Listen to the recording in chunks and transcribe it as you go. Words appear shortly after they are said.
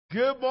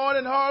Good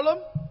morning, Harlem.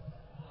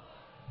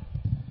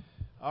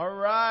 All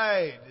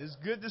right. It's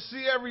good to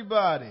see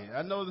everybody.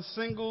 I know the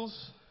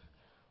singles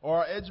or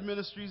our Edge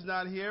Ministry's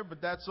not here,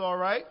 but that's all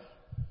right.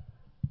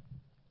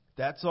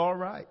 That's all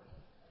right.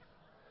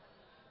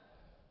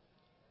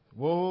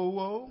 Whoa,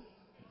 whoa.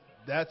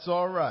 That's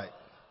all right.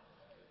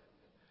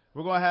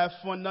 We're going to have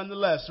fun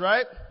nonetheless,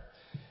 right?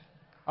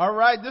 All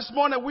right. This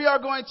morning we are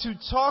going to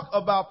talk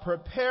about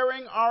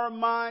preparing our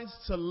minds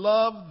to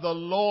love the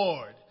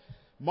Lord.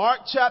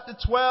 Mark chapter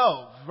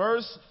 12,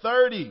 verse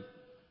 30.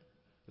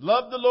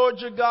 Love the Lord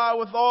your God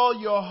with all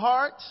your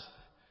heart,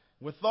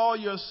 with all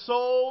your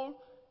soul,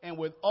 and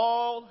with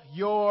all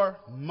your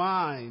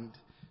mind.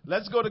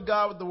 Let's go to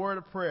God with the word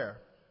of prayer.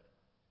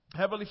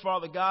 Heavenly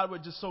Father God, we're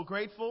just so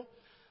grateful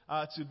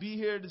to be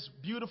here this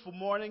beautiful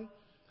morning.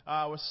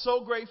 We're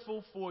so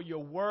grateful for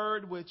your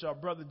word, which our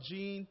brother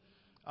Gene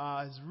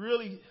has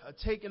really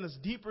taken us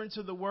deeper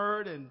into the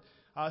word, and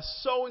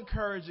so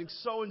encouraging,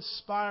 so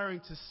inspiring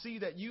to see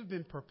that you've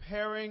been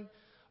preparing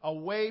a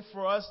way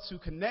for us to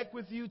connect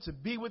with you, to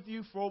be with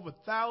you for over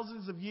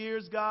thousands of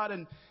years, God.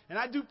 And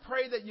I do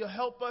pray that you'll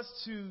help us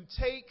to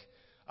take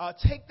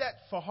that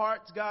for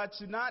heart, God,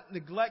 to not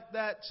neglect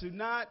that, to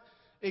not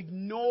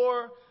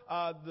ignore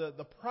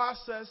the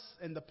process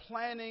and the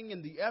planning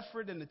and the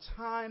effort and the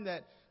time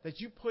that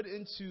you put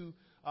into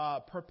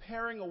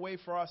preparing a way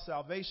for our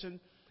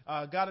salvation.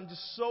 God, I'm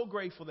just so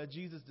grateful that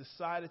Jesus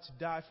decided to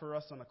die for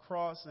us on the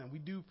cross, and we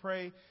do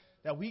pray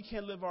that we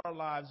can live our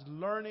lives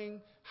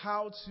learning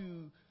how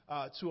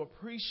to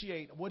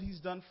appreciate what he's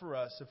done for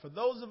us. And for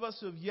those of us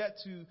who have yet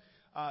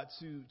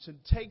to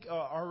take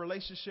our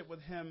relationship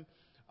with him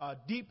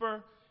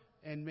deeper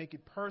and make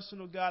it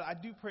personal, God, I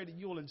do pray that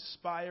you will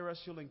inspire us,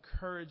 you'll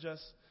encourage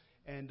us,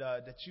 and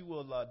that you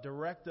will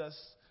direct us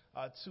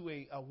to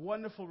a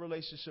wonderful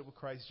relationship with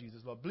Christ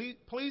Jesus. Lord,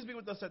 please be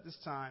with us at this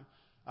time.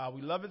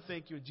 We love and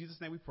thank you. In Jesus'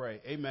 name we pray.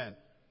 Amen.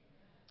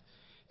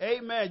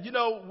 Amen. You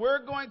know,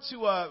 we're going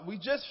to, we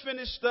just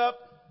finished up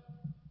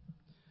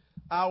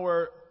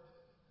our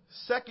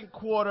second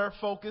quarter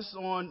focus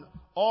on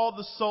all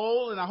the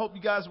soul, and I hope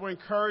you guys were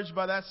encouraged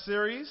by that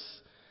series.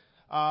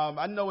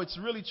 I know it's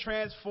really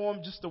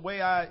transformed just the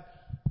way I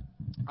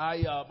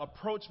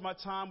approach my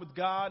time with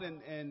God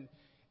and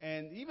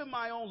even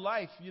my own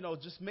life, you know,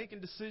 just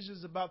making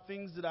decisions about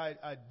things that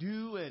I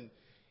do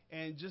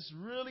and just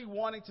really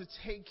wanting to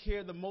take care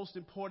of the most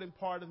important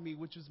part of me,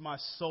 which is my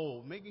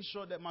soul, making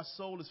sure that my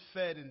soul is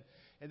fed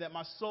and that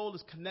my soul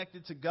is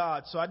connected to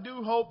God. So I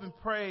do hope and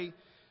pray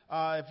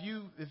if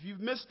you've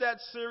missed that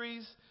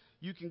series,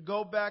 you can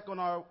go back on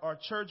our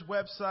church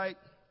website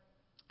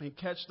and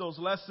catch those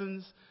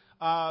lessons.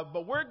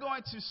 But we're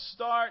going to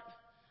start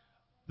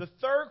the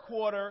third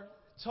quarter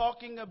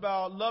talking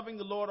about loving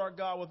the Lord our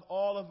God with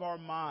all of our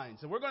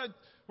minds. And we're going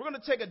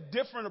to take a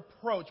different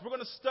approach. We're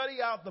going to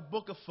study out the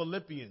book of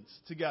Philippians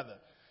together,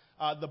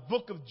 the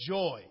book of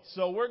joy.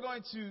 So we're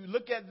going to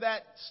look at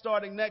that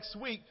starting next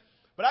week.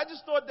 But I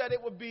just thought that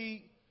it would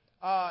be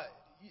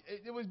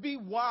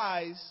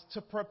wise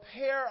to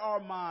prepare our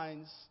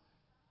minds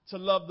to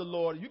love the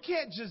Lord. You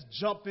can't just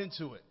jump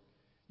into it.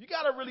 You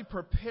got to really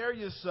prepare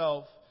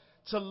yourself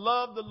to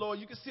love the Lord.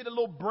 You can see the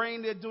little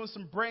brain there doing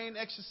some brain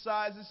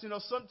exercises. You know,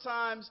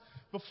 sometimes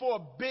before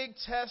a big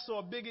test or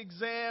a big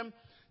exam,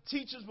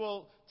 teachers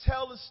will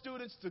tell the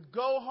students to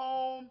go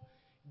home,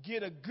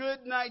 get a good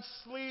night's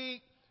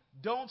sleep,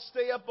 don't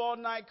stay up all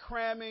night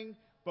cramming,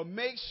 but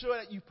make sure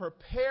that you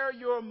prepare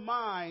your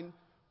mind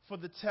for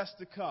the test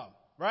to come,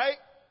 right?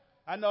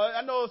 I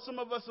know some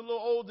of us are a little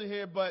older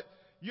here, but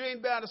you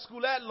ain't been out of school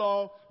that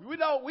long. We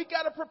know we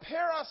got to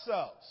prepare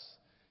ourselves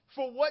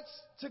for what's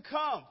to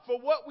come, for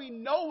what we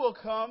know will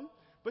come,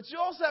 but you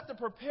also have to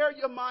prepare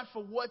your mind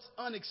for what's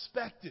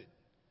unexpected.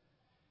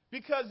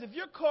 Because if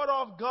you're caught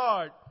off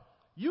guard,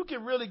 you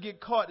can really get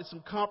caught in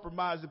some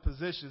compromising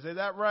positions. Is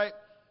that right?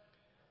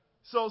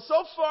 So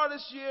far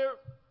this year,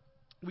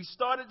 we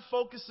started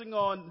focusing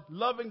on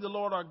loving the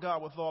Lord our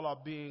God with all our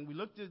being. We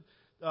looked at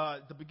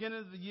the beginning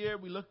of the year,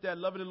 we looked at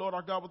loving the Lord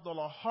our God with all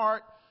our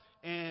heart,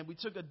 and we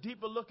took a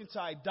deeper look into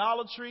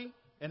idolatry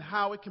and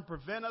how it can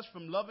prevent us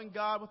from loving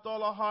God with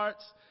all our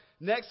hearts.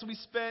 Next, we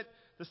spent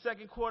the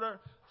second quarter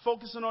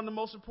focusing on the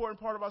most important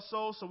part of our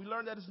soul. So we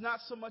learned that it's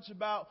not so much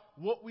about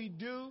what we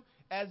do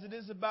as it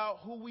is about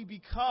who we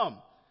become.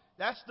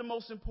 That's the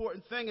most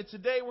important thing. And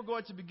today we're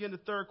going to begin the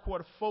third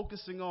quarter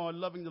focusing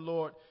on loving the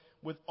Lord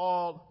with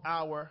all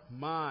our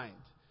mind.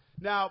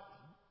 Now,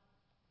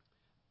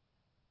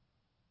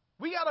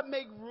 we got to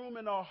make room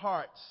in our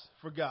hearts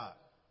for God.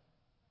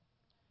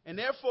 And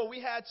therefore, we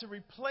had to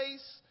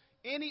replace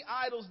any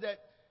idols that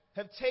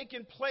have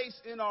taken place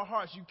in our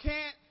hearts.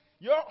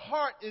 Your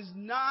heart is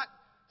not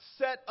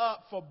set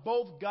up for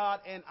both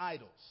God and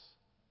idols.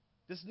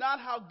 That's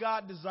not how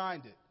God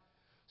designed it.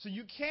 So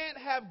you can't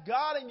have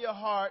God in your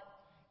heart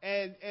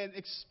and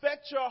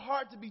expect your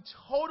heart to be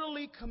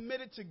totally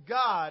committed to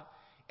God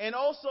and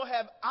also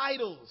have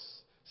idols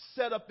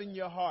set up in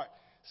your heart.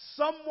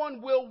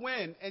 Someone will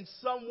win and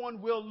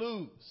someone will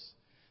lose.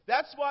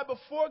 That's why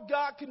before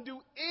God can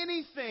do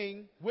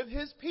anything with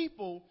his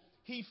people,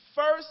 he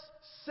first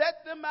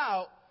set them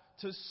out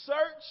to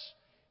search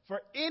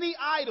for any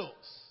idols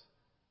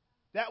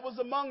that was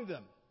among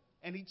them.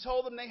 And he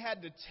told them they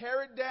had to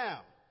tear it down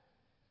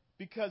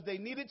because they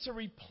needed to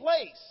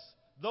replace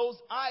those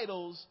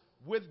idols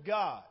with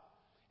God.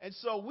 And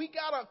so we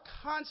got to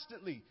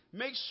constantly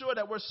make sure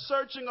that we're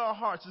searching our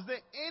hearts. Is there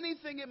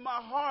anything in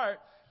my heart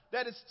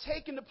that is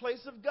taking the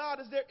place of God?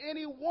 Is there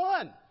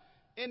anyone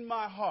in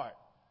my heart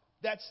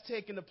that's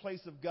taking the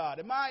place of God?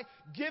 Am I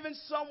giving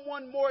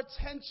someone more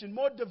attention,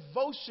 more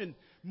devotion,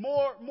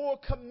 more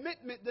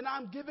commitment than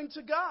I'm giving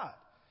to God?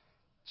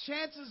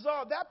 Chances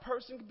are that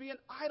person could be an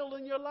idol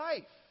in your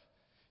life.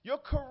 Your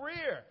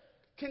career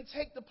can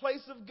take the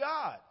place of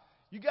God.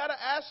 You got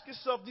to ask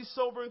yourself these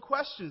sobering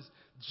questions.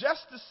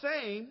 Just the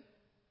same,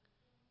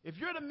 if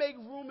you're to make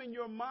room in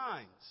your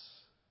minds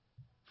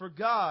for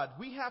God,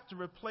 we have to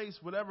replace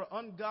whatever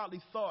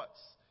ungodly thoughts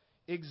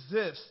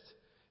exist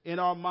in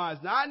our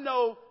minds. Now, I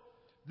know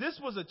this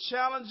would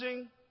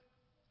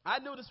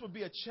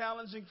be a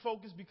challenging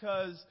focus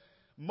because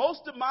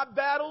most of my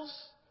battles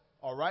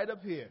are right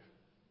up here.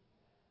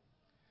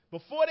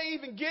 Before they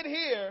even get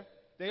here,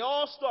 they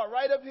all start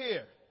right up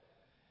here.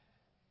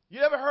 You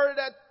ever heard of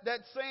that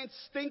saying,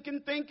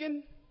 stinking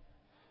thinking?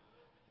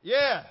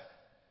 Yeah.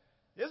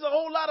 There's a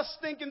whole lot of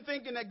stinking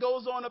thinking that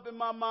goes on up in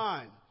my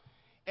mind.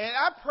 And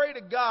I pray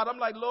to God, I'm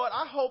like, Lord,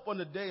 I hope on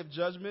the day of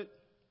judgment,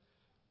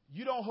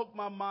 you don't hook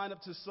my mind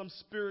up to some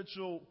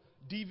spiritual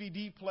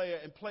DVD player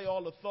and play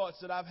all the thoughts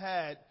that I've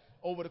had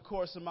over the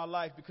course of my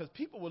life, because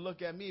people would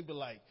look at me and be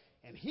like,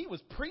 and he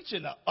was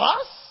preaching to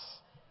us?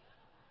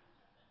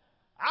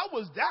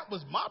 That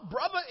was my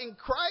brother in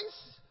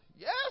Christ?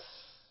 Yes.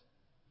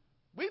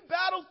 We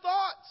battle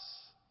thoughts.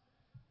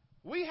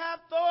 We have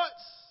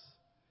thoughts.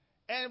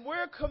 And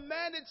we're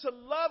commanded to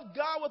love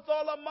God with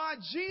all our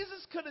mind.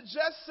 Jesus could have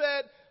just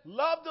said,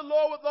 love the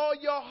Lord with all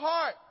your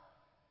heart.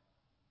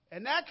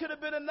 And that could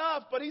have been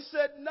enough. But he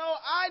said, no,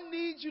 I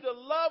need you to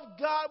love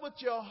God with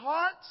your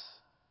heart,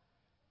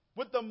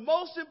 with the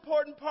most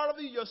important part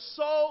of you, your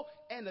soul,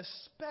 and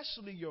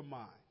especially your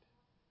mind.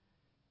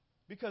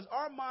 Because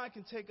our mind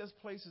can take us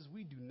places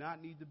we do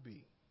not need to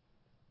be.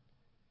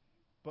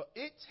 But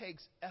it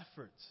takes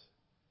effort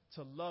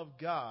to love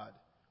God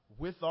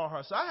with our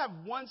hearts. So I have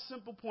one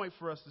simple point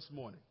for us this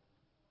morning.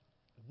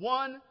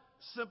 One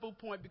simple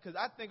point, because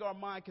I think our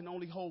mind can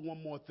only hold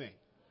one more thing.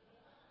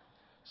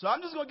 So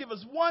I'm just going to give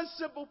us one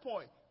simple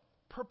point.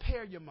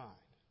 Prepare your mind.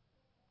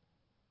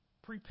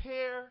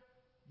 Prepare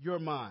your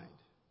mind.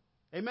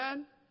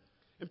 Amen?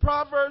 In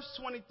Proverbs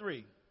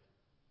 23,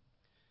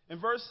 in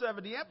verse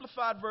 7, the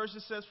Amplified Version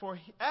says, for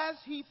as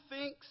he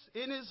thinks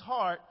in his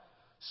heart,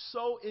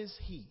 so is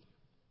he.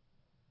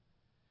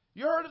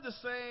 You heard of the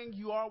saying,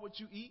 you are what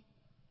you eat?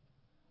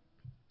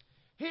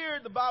 Here,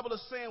 the Bible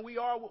is saying we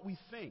are what we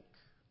think.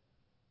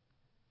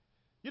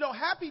 You know,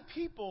 happy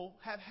people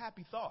have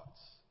happy thoughts.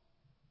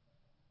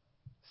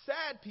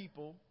 Sad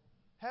people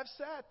have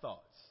sad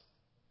thoughts.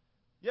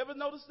 You ever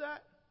notice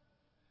that?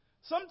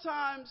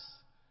 Sometimes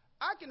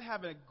I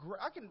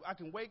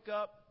can wake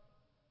up,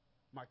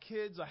 my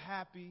kids are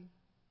happy.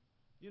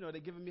 You know,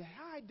 they're giving me,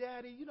 hi,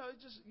 Daddy. You know,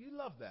 you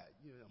love that.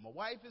 You know, my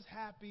wife is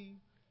happy.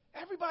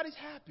 Everybody's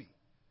happy.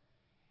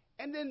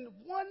 And then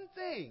one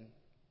thing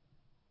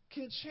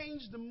can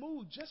change the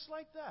mood just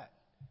like that.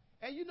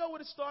 And you know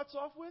what it starts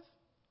off with?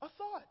 A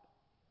thought.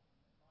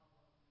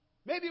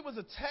 Maybe it was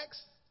a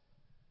text,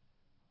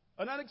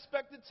 an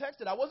unexpected text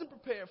that I wasn't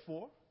prepared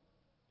for.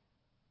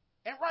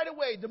 And right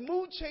away, the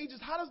mood changes.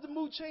 How does the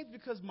mood change?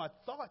 Because my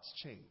thoughts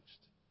changed.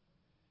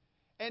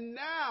 And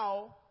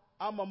now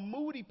I'm a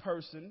moody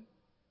person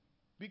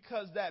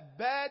because that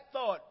bad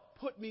thought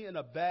put me in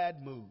a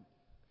bad mood.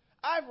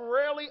 I've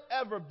rarely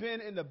ever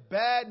been in a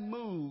bad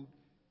mood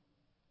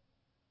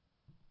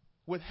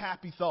with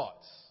happy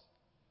thoughts.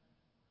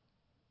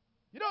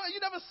 You know, you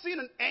never seen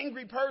an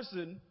angry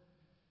person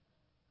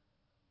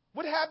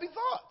with happy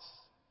thoughts,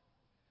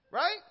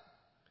 right?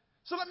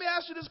 So let me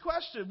ask you this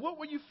question. What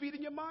were you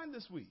feeding your mind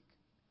this week?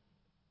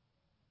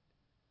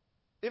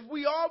 If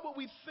we are what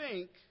we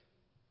think,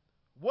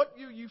 what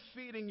are you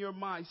feeding your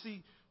mind?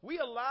 See, we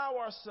allow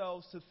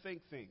ourselves to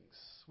think things.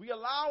 We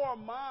allow our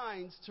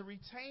minds to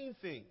retain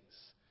things.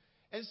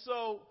 And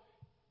so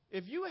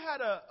if you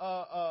had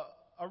a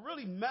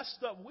really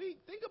messed up week,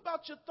 think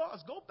about your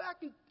thoughts. Go back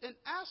and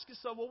ask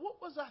yourself, well,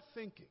 what was I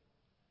thinking?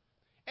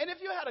 And if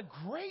you had a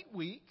great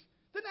week,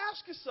 then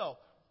ask yourself,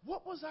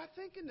 what was I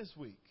thinking this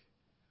week?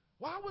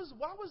 Why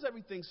was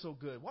everything so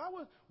good?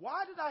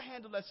 Why did I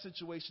handle that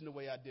situation the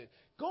way I did?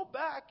 Go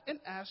back and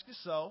ask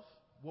yourself,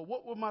 well,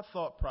 what was my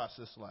thought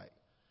process like?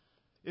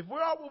 If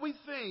we're all what we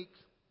think,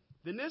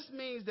 then this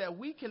means that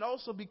we can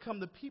also become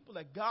the people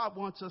that God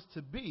wants us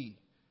to be,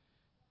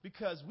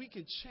 because we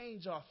can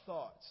change our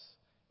thoughts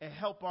and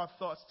help our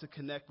thoughts to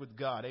connect with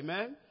God.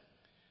 Amen?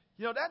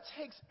 You know, that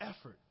takes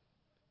effort.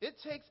 It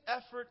takes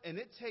effort and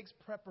it takes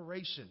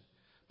preparation.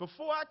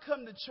 Before I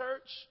come to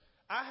church,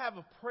 I have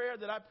a prayer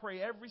that I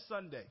pray every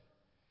Sunday.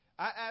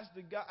 I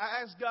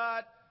ask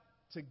God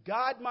to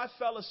guide my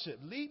fellowship.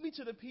 Lead me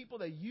to the people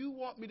that you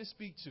want me to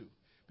speak to.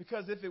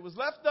 Because if it was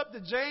left up to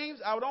James,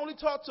 I would only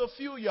talk to a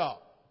few of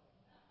y'all.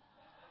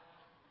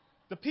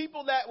 The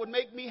people that would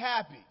make me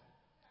happy.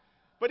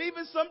 But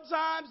even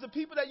sometimes the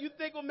people that you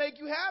think will make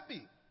you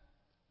happy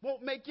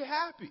won't make you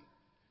happy.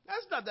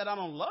 That's not that I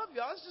don't love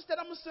y'all. It's just that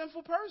I'm a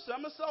sinful person.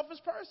 I'm a selfish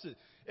person.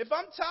 If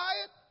I'm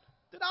tired,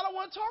 then I don't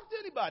want to talk to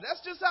anybody. That's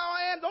just how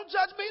I am. Don't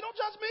judge me. Don't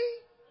judge me.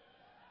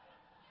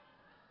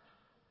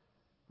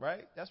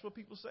 Right? That's what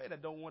people say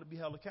that don't want to be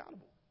held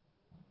accountable.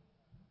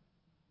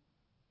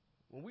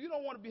 When we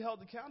don't want to be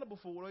held accountable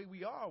for the way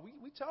we are,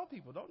 we tell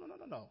people,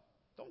 no.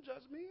 Don't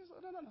judge me.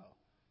 No.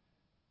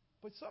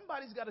 But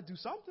somebody's got to do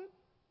something.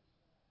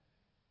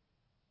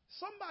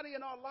 Somebody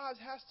in our lives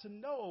has to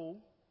know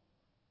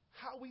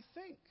how we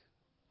think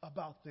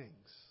about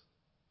things.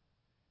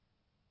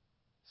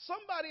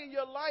 Somebody in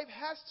your life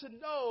has to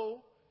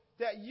know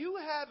that you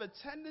have a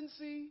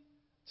tendency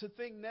to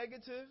think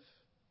negative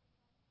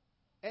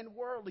and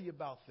worldly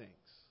about things.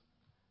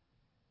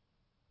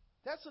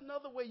 That's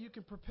another way you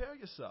can prepare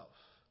yourself.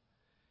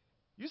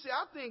 You see,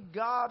 I thank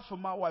God for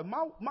my wife.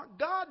 My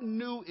God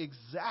knew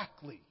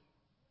exactly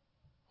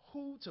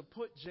who to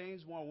put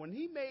James Warren. When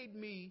he made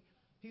me,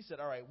 he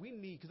said, all right, we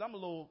need, because I'm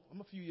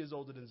a few years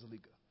older than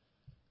Zalika.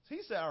 So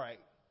he said, all right,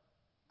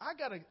 I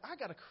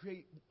gotta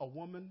create a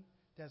woman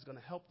that's going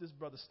to help this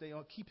brother stay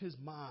on, keep his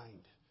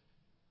mind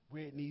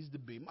where it needs to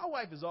be. My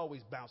wife is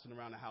always bouncing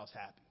around the house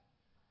happy.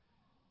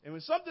 And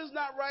when something's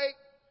not right,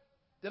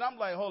 then I'm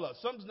like, hold up,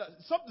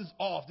 something's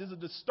off. There's a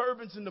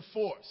disturbance in the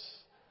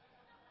force.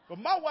 But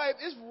my wife,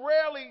 it's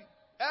rarely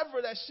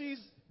ever that she's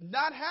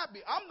not happy.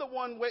 I'm the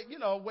one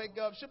wake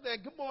up, she'll be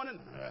like, good morning.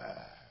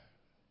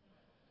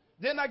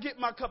 Then I get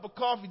my cup of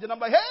coffee. Then I'm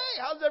like,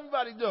 hey, how's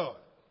everybody doing?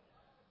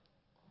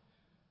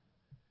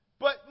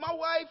 But my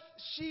wife,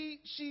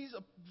 she's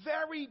a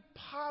very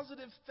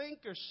positive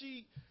thinker.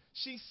 She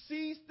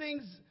sees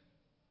things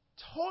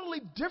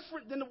totally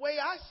different than the way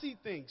I see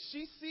things.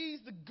 She sees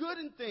the good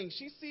in things.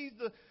 She sees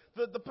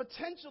the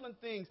potential in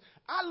things.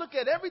 I look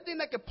at everything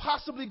that could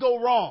possibly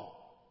go wrong.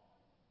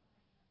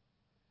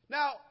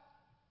 Now,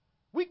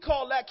 we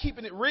call that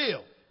keeping it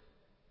real.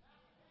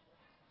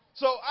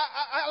 So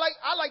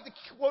I like to,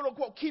 quote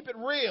unquote, keep it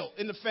real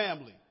in the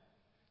family.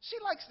 She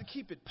likes to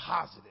keep it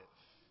positive.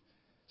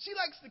 She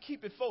likes to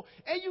keep it full.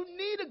 And you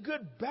need a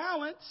good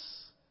balance,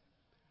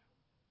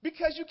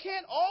 because you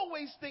can't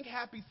always think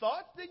happy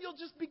thoughts. Then you'll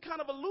just be kind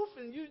of aloof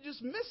and you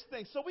just miss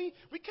things. So we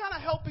kind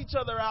of help each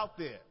other out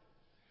there.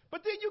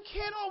 But then you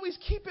can't always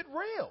keep it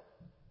real.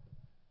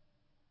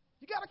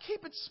 You got to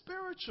keep it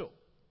spiritual.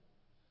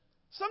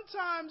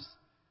 Sometimes,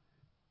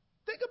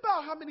 think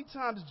about how many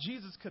times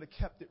Jesus could have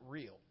kept it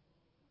real.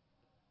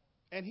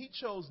 And he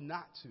chose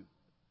not to.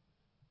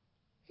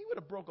 He would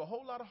have broke a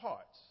whole lot of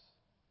hearts.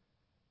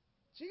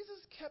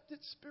 Jesus kept it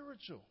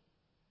spiritual.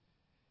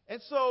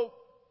 And so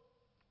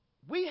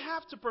we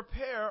have to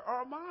prepare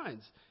our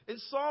minds. In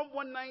Psalm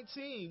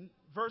 119,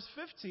 verse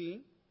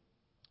 15,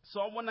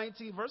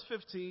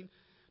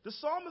 the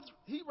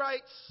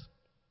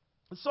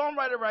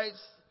songwriter writes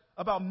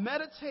about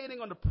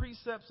meditating on the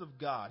precepts of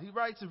God. He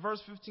writes in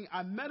verse 15,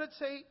 I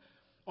meditate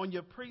on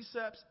your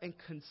precepts and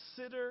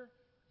consider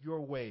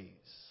your ways.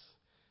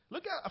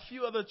 Look at a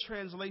few other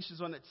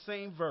translations on that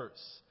same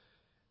verse.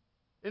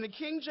 In the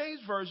King James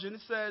Version,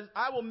 it says,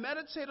 I will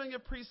meditate on your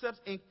precepts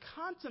and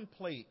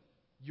contemplate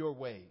your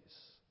ways.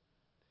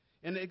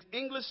 In the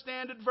English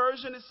Standard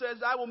Version, it says,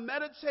 I will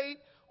meditate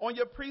on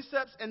your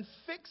precepts and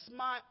fix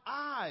my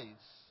eyes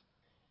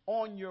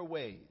on your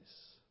ways.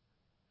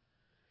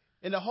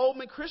 In the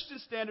Holman Christian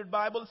Standard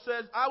Bible, it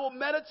says, I will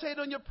meditate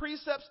on your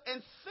precepts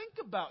and think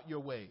about your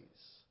ways.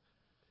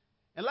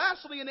 And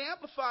lastly, in the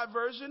Amplified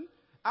Version,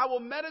 I will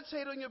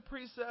meditate on your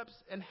precepts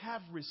and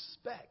have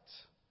respect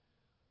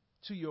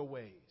to your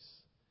ways.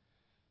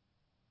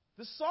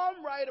 The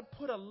psalm writer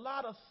put a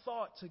lot of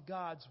thought to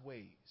God's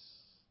ways.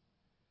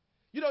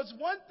 You know, it's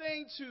one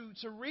thing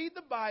to read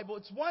the Bible,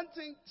 it's one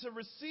thing to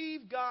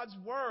receive God's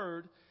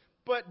word,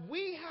 but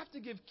we have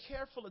to give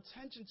careful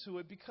attention to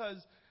it,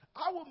 because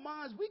our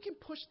minds, we can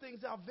push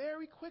things out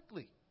very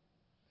quickly.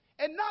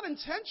 And not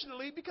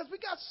intentionally, because we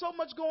got so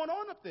much going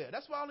on up there.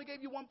 That's why I only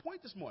gave you 1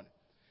 point this morning.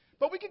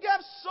 But we can have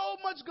so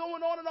much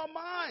going on in our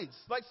minds.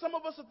 Like some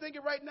of us are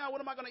thinking right now,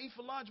 what am I going to eat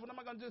for lunch? What am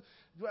I going to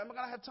do? Am I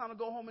going to have time to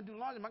go home and do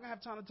laundry? Am I going to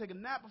have time to take a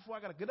nap before I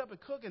got to get up and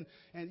cook? And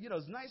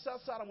it's nice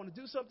outside. I want to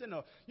do something.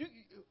 Or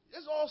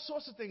there's all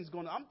sorts of things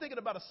going on. I'm thinking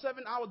about a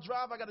 7-hour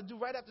drive I got to do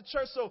right after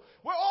church. So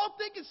we're all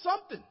thinking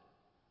something.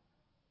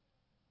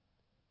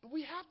 But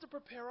we have to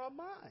prepare our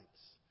minds.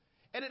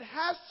 And it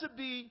has to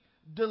be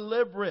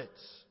deliberate.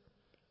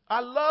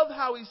 I love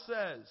how he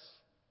says,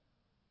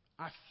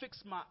 I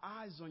fix my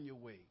eyes on your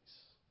ways.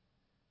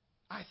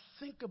 I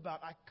think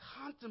about, I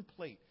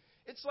contemplate.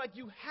 It's like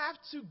you have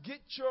to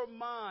get your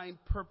mind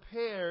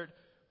prepared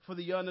for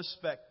the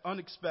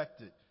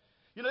unexpected.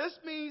 You know, this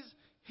means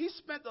he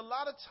spent a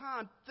lot of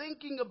time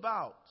thinking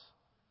about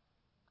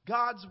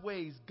God's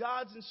ways,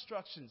 God's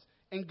instructions,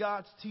 and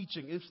God's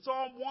teaching. In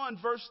Psalm 1,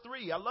 verse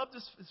 3, I love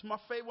this. It's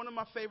one of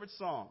my favorite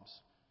Psalms.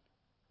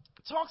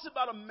 It talks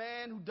about a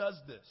man who does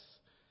this.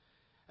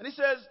 And he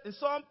says, in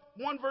Psalm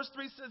 1 verse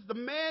 3 says, the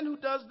man who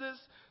does this,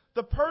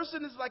 the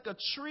person is like a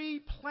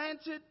tree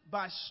planted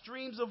by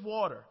streams of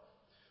water,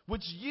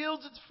 which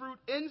yields its fruit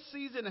in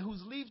season and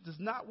whose leaf does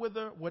not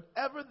wither.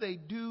 Whatever they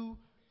do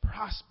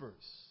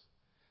prospers.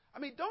 I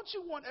mean, don't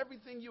you want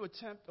everything you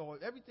attempt or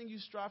everything you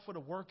strive for to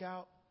work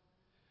out?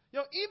 You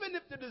know, even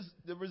if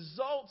the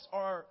results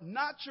are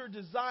not your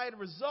desired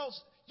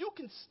results, you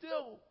can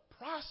still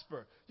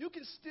prosper. You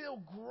can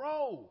still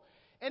grow.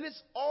 And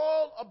it's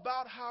all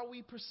about how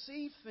we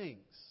perceive things.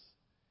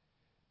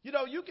 You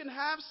know, you can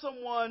have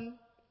someone,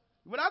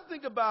 when I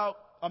think about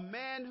a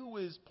man who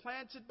is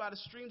planted by the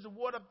streams of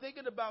water, I'm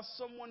thinking about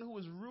someone who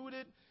is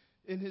rooted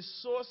in his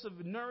source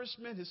of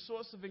nourishment, his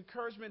source of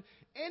encouragement.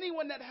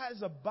 Anyone that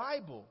has a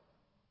Bible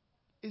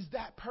is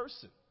that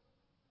person.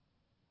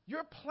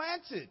 You're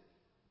planted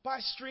by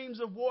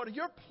streams of water.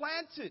 You're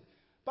planted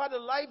by the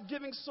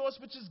life-giving source,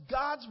 which is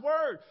God's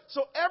Word.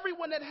 So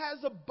everyone that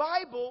has a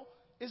Bible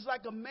is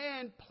like a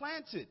man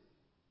planted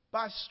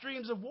by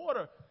streams of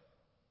water.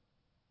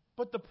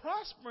 But the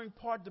prospering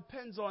part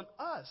depends on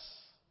us,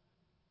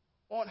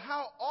 on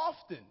how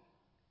often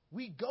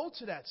we go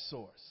to that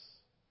source,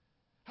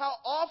 how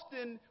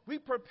often we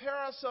prepare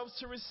ourselves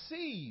to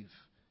receive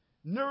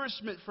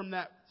nourishment from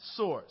that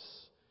source.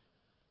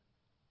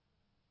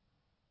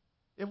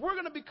 If we're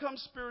going to become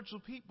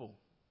spiritual people,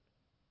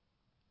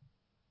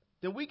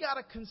 then we got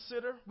to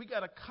consider, we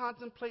got to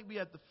contemplate, we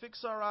have to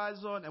fix our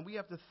eyes on, and we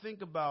have to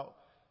think about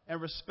and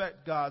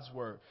respect God's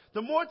Word.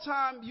 The more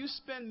time you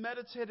spend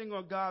meditating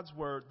on God's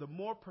Word, the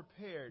more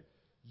prepared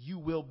you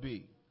will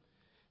be.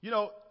 You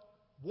know,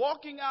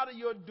 walking out of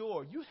your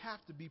door, you have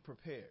to be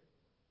prepared.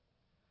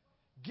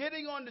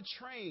 Getting on the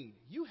train,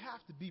 you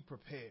have to be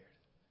prepared.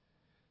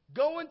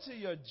 Going to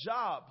your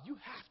job, you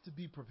have to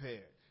be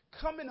prepared.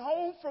 Coming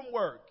home from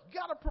work, you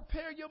got to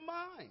prepare your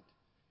mind.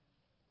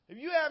 If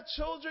you have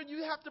children,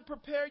 you have to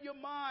prepare your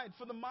mind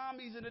for the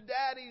mommies and the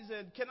daddies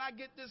and can I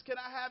get this, can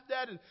I have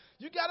that? And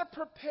you got to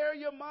prepare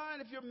your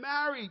mind. If you're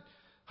married,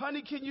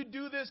 honey, can you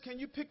do this? Can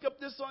you pick up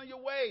this on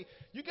your way?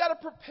 You got to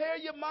prepare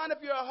your mind. If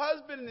you're a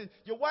husband and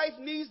your wife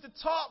needs to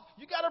talk,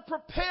 you got to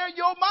prepare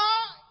your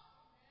mind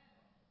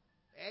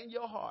and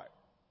your heart.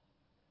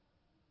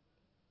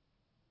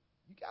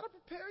 You got to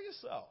prepare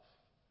yourself.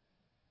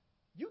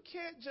 You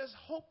can't just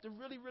hope to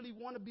really, really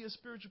want to be a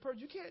spiritual person.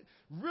 You can't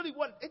really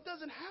want, it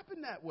doesn't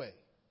happen that way.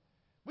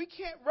 We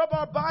can't rub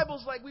our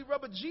Bibles like we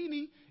rub a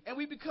genie and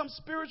we become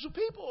spiritual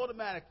people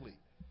automatically.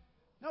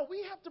 No,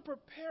 we have to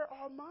prepare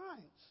our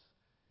minds.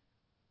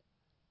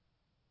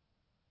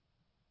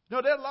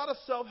 No, there are a lot of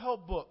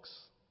self-help books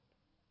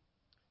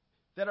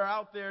that are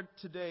out there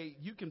today.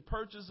 You can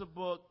purchase a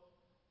book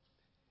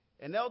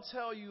and they'll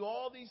tell you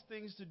all these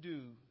things to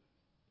do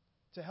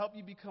to help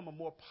you become a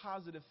more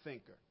positive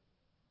thinker.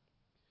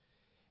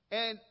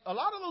 And a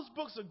lot of those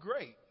books are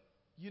great,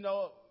 you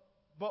know,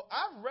 but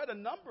I've read a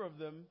number of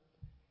them,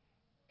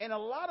 and a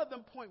lot of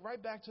them point right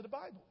back to the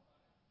Bible.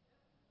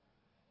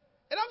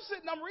 And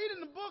I'm reading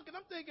the book, and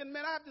I'm thinking,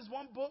 man, I have this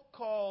one book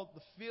called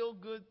The Feel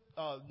Good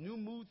New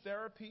Mood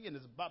Therapy, and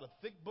it's about a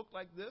thick book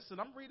like this, and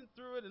I'm reading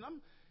through it, and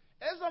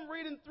as I'm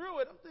reading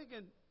through it, I'm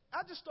thinking,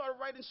 I just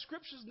started writing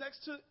scriptures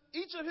next to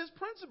each of his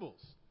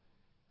principles.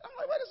 And I'm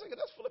like, wait a second,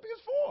 that's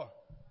Philippians 4.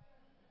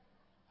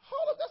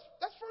 Hold up,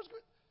 that's first.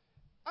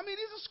 I mean,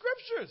 these are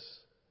scriptures.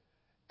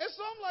 And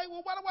so I'm like,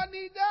 well, why do I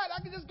need that?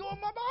 I can just go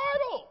in my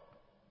Bible.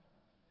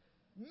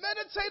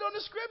 Meditate on the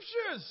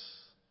scriptures.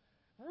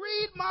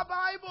 Read my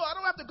Bible. I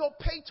don't have to go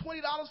pay $20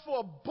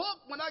 for a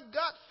book when I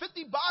got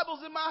 50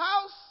 Bibles in my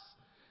house.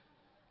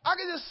 I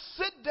can just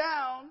sit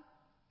down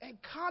and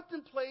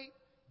contemplate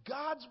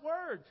God's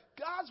Word.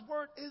 God's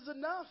Word is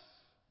enough.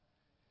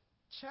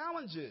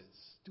 Challenge is,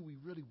 do we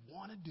really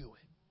want to do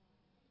it?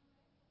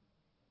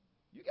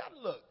 You got to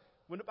look.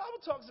 When the Bible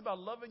talks about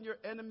loving your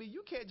enemy,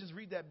 you can't just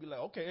read that and be like,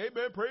 okay,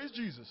 amen, praise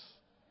Jesus.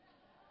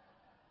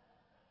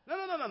 No.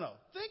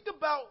 Think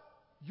about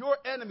your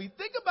enemy.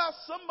 Think about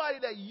somebody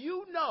that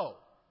you know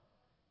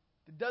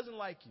that doesn't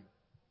like you.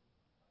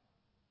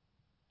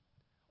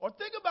 Or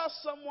think about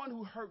someone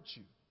who hurt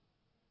you.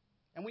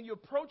 And when you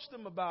approach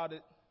them about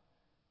it,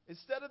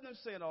 instead of them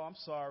saying, oh, I'm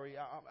sorry,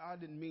 I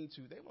didn't mean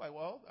to, they were like,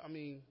 well, I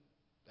mean,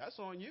 that's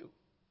on you.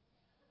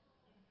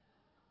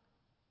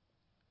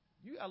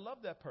 I love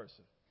that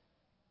person.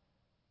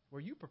 Were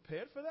you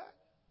prepared for that?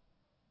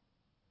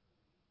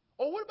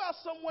 Or what about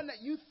someone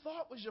that you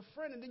thought was your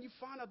friend and then you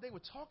found out they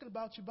were talking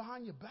about you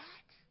behind your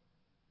back?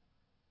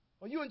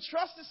 Or you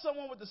entrusted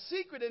someone with a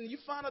secret and you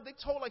found out they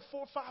told like 4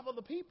 or 5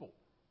 other people.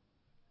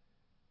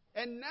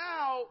 And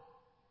now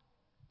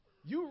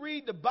you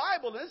read the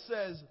Bible and it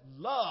says,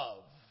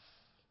 love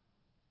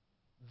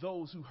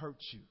those who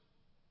hurt you.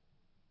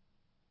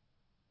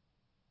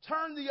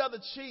 Turn the other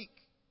cheek.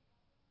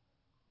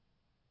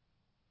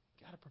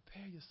 You got to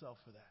prepare yourself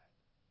for that.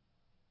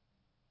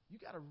 You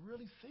got to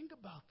really think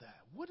about that.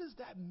 What does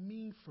that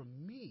mean for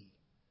me?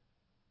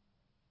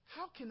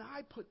 How can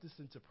I put this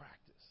into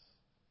practice?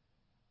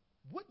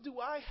 What do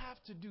I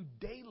have to do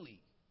daily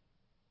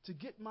to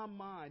get my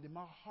mind and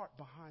my heart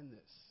behind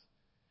this?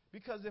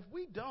 Because if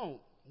we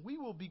don't, we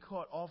will be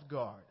caught off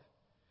guard.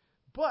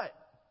 But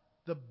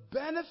the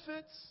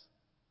benefits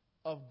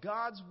of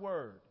God's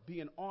word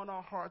being on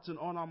our hearts and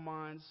on our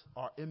minds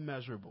are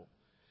immeasurable.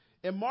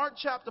 In Mark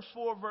chapter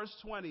 4, verse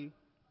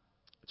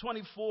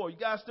 24, you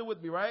guys still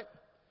with me, right?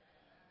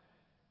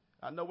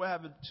 I know we're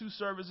having two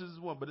services as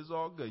one, but it's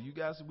all good. You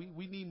guys,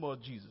 we need more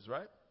Jesus,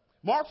 right?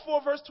 Mark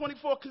 4, verse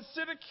 24,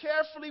 consider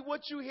carefully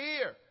what you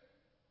hear.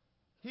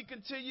 He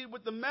continued,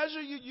 with the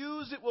measure you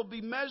use, it will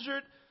be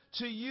measured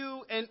to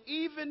you and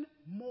even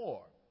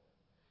more.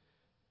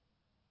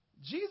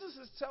 Jesus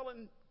is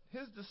telling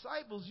his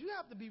disciples, you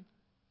have to be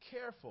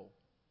careful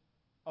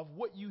of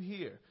what you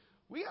hear.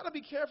 We got to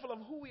be careful of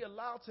who we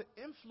allow to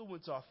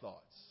influence our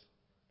thoughts.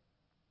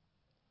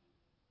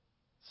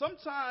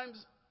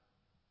 Sometimes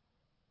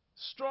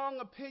strong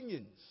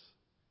opinions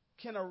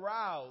can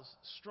arouse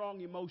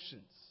strong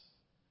emotions.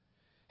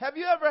 Have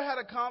you ever had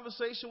a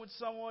conversation with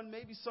someone,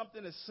 maybe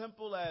something as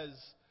simple as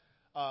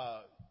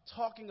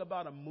talking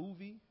about a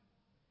movie,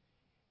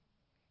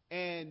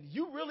 and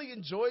you really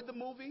enjoyed the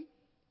movie,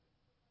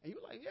 and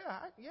you're like,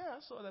 yeah, I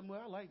saw that movie,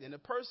 I liked it. And the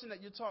person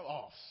that you're talking,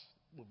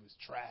 the movie was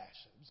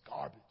trash, it was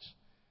garbage.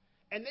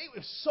 And they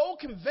were so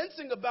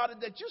convincing about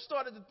it that you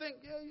started to think,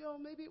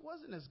 maybe it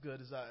wasn't as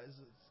good as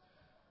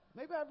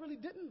maybe I really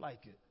didn't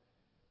like it.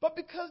 But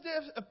because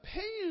their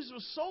opinions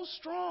were so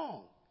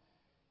strong,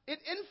 it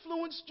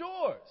influenced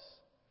yours.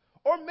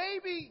 Or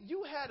maybe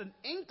you had an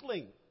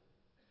inkling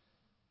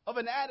of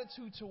an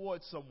attitude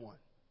towards someone.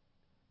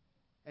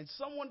 And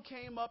someone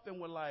came up and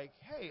were like,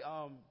 hey,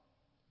 what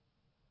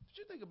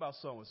you think about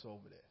so-and-so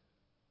over there?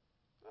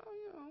 Oh,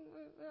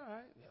 all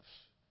right. Yeah.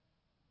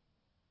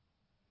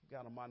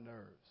 Got on my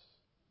nerves.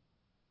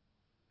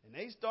 And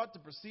they start to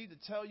proceed to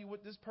tell you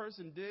what this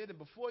person did, and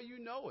before you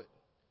know it,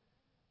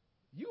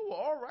 you were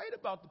all right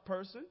about the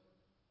person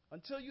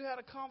until you had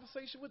a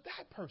conversation with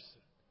that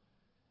person.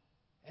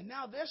 And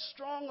now their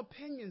strong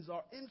opinions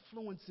are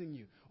influencing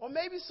you. Or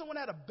maybe someone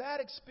had a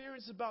bad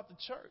experience about the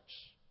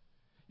church.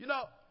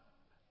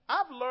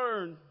 I've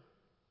learned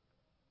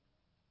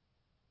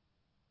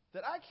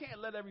that I can't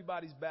let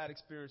everybody's bad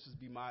experiences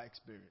be my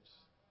experience.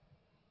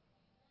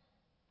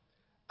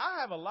 I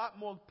have a lot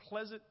more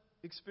pleasant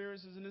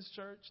experiences in this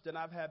church than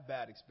I've had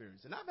bad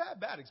experiences. And I've had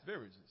bad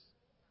experiences.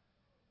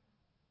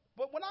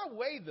 But when I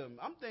weigh them,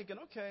 I'm thinking,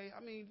 okay,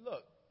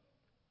 look,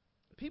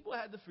 people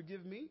had to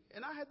forgive me,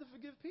 and I had to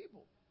forgive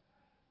people.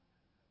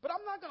 But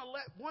I'm not going to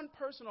let one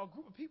person or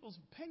group of people's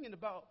opinion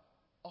about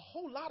a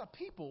whole lot of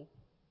people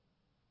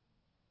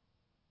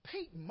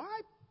paint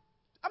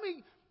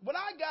when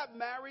I got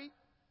married,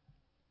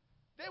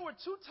 there were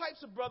two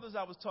types of brothers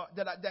I was taught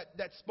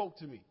that spoke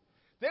to me.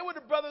 They were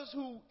the brothers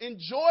who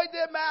enjoyed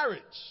their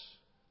marriage.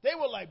 They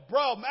were like,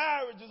 bro,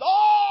 marriage is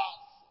awesome.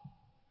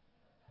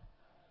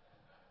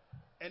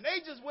 And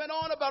they just went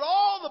on about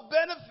all the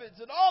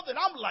benefits and all that.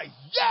 I'm like,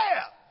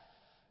 yeah.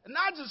 And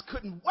I just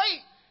couldn't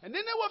wait. And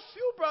then there were a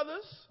few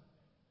brothers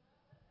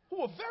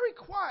who were very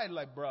quiet,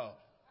 like, bro,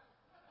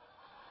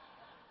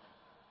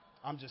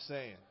 I'm just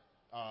saying,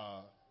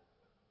 yeah,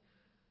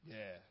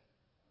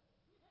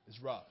 it's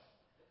rough.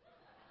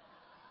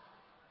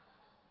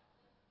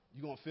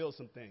 You're going to feel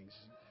some things.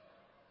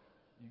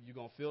 You're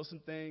going to feel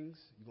some things.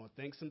 You're going to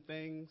think some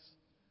things.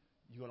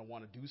 You're going to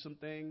want to do some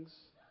things.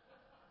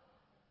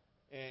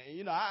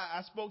 And,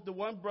 I spoke to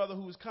one brother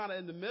who was kind of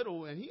in the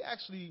middle, and he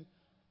actually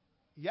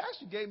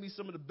gave me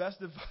some of the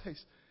best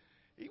advice.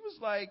 He was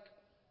like,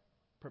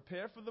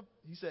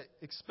 he said,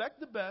 expect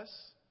the best,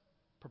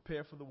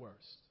 prepare for the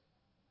worst.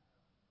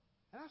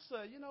 And I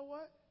said, you know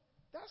what?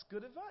 That's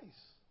good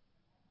advice.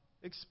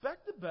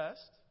 Expect the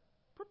best,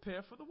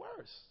 prepare for the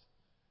worst.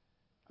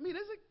 Isn't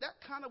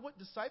that kind of what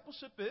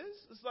discipleship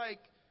is? It's like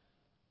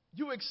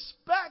you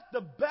expect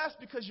the best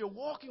because you're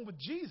walking with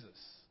Jesus.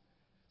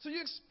 So you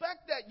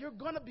expect that you're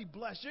going to be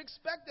blessed. You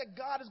expect that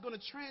God is going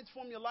to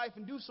transform your life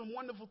and do some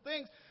wonderful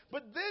things.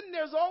 But then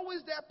there's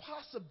always that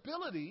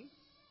possibility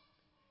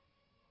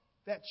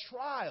that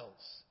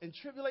trials and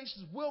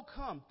tribulations will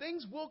come.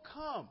 Things will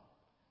come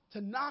to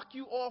knock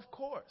you off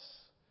course.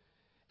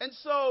 And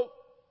so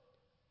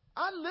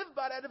I live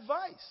by that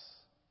advice.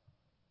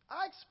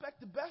 I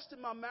expect the best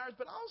in my marriage,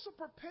 but I also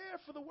prepare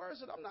for the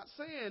worst. And I'm not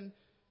saying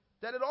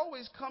that it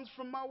always comes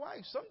from my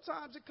wife.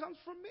 Sometimes it comes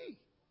from me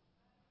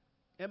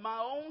and my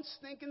own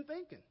stinking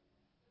thinking.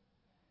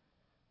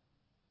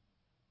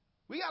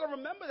 We got to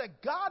remember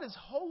that God is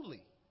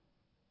holy.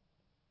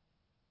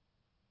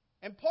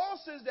 And Paul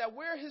says that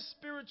we're his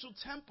spiritual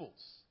temples.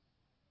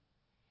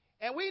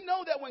 And we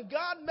know that when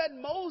God met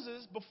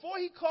Moses, before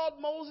he called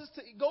Moses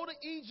to go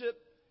to Egypt,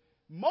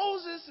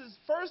 Moses'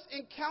 first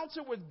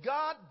encounter with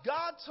God,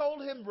 God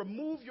told him,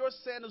 remove your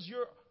sandals.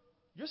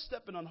 You're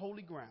stepping on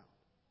holy ground.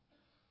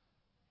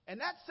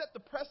 And that set the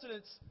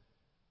precedence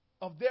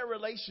of their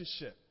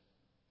relationship.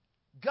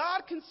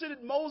 God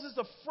considered Moses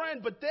a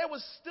friend, but there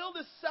was still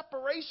this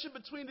separation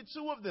between the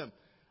two of them.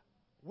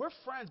 We're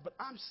friends, but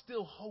I'm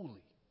still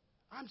holy.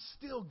 I'm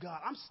still God.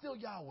 I'm still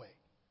Yahweh.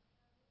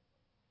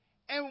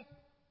 And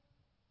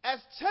as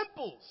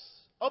temples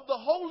of the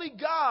holy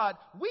God,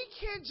 we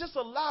can't just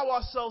allow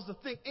ourselves to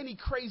think any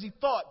crazy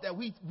thought that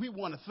we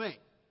want to think.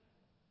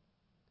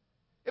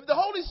 If the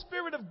Holy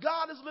Spirit of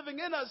God is living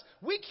in us,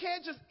 we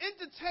can't just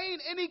entertain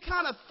any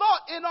kind of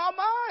thought in our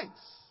minds.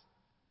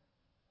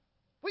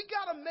 We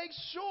got to make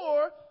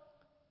sure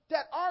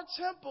that our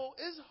temple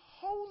is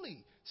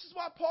holy. This is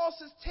why Paul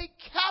says, take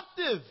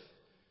captive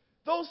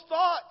those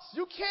thoughts.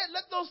 You can't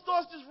let those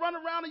thoughts just run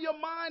around in your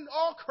mind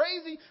all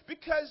crazy,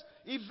 because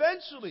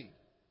eventually,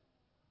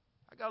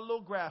 I got a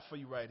little graph for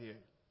you right here.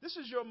 This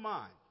is your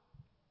mind.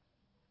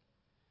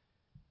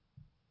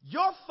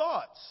 Your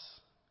thoughts,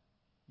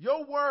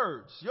 your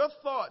words, your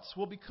thoughts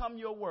will become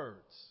your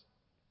words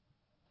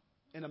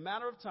in a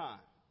matter of time.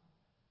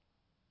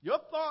 Your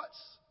thoughts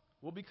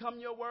will become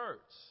your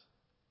words.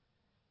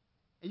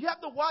 And you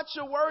have to watch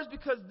your words,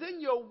 because then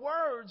your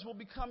words will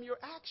become your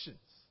actions.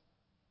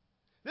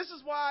 This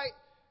is why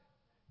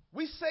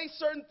we say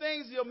certain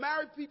things.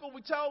 Married people,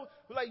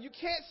 we're like, you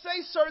can't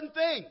say certain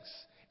things.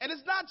 And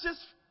it's not just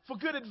for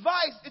good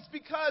advice. It's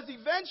because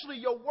eventually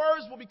your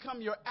words will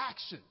become your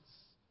actions.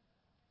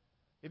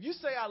 If you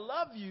say, I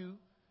love you,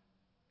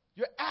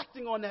 you're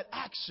acting on that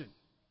action.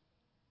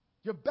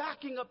 You're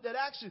backing up that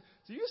action.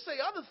 So you say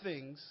other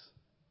things,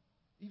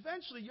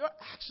 eventually your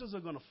actions are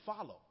going to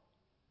follow.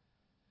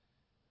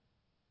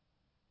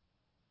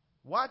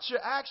 Watch your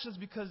actions,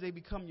 because they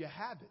become your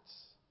habits.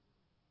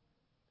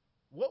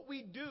 What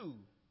we do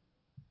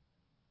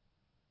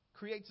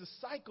creates a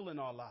cycle in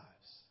our lives.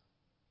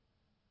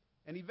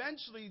 And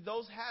eventually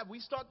we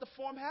start to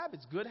form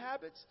habits, good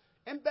habits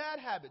and bad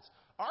habits.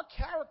 Our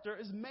character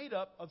is made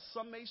up of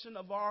summation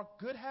of our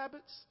good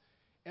habits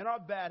and our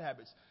bad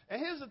habits.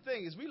 And here's the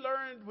thing, is we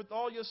learned with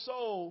all your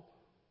soul,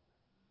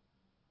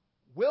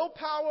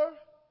 willpower,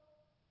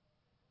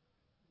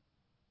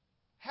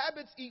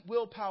 habits eat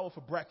willpower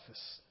for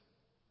breakfast.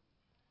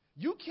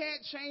 You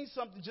can't change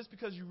something just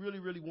because you really,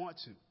 really want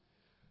to.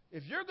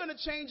 If you're going to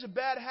change a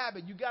bad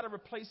habit, you got to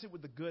replace it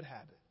with a good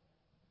habit.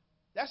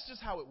 That's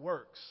just how it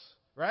works,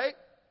 right?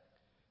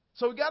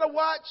 So we got to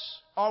watch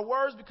our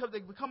words, because they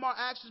become our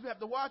actions. We have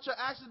to watch our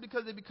actions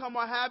because they become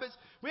our habits.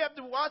 We have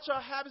to watch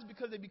our habits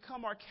because they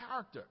become our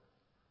character.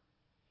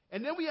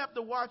 And then we have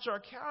to watch our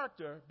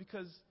character,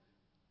 because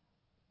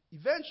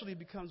eventually it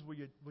becomes where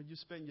you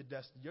spend your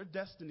destiny. Your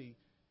destiny,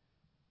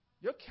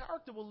 your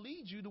character will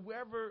lead you to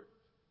wherever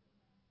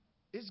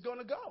it's going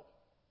to go.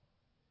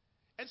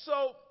 And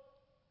so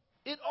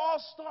it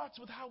all starts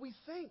with how we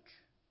think.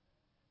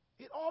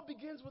 It all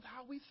begins with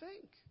how we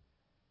think.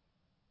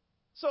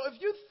 So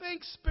if you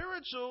think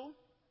spiritual,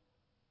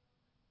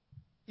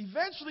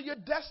 eventually your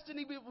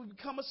destiny will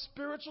become a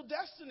spiritual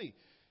destiny.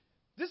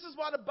 This is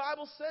why the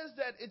Bible says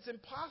that it's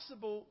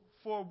impossible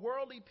for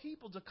worldly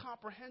people to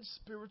comprehend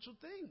spiritual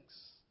things.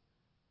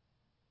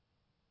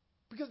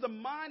 Because the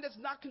mind that's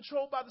not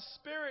controlled by the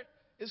Spirit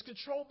is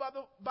controlled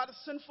by the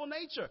sinful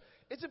nature.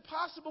 It's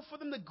impossible for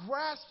them to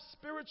grasp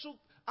spiritual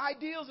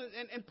ideals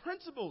and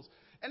principles.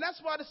 And that's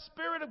why the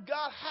Spirit of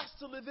God has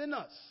to live in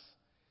us.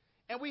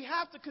 And we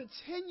have to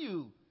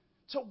continue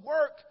to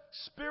work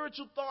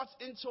spiritual thoughts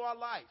into our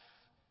life.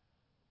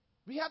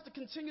 We have to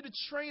continue to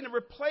train and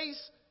replace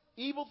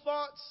evil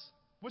thoughts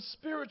with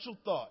spiritual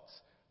thoughts,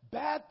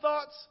 bad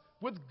thoughts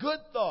with good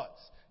thoughts.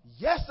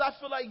 Yes, I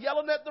feel like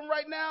yelling at them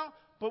right now,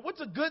 but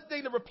what's a good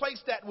thing to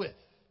replace that with?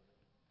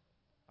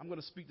 I'm going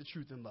to speak the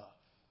truth in love.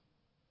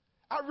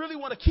 I really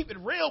want to keep it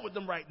real with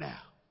them right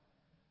now.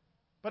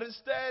 But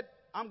instead,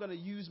 I'm going to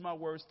use my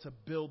words to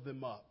build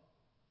them up.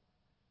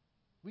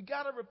 We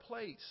got to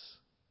replace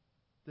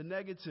the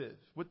negative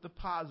with the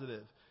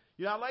positive.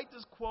 I like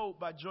this quote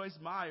by Joyce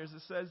Myers.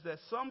 It says that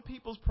some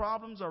people's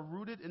problems are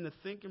rooted in the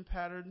thinking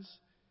patterns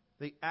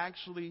that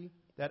actually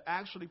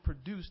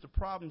produce the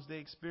problems they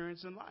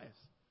experience in life.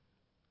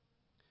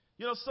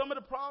 Some of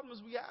the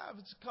problems we have,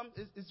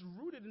 it's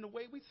rooted in the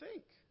way we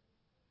think.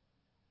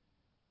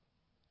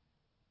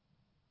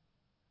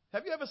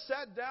 Have you ever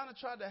sat down and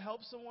tried to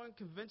help someone,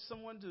 convince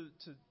someone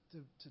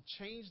to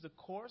change the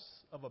course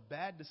of a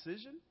bad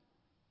decision?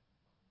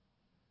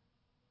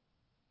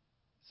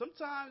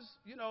 Sometimes,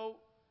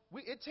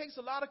 it takes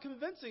a lot of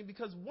convincing,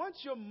 because once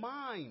your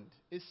mind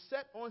is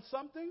set on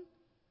something,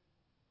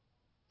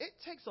 it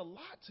takes a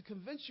lot to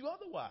convince you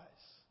otherwise.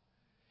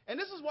 And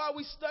this is why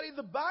we study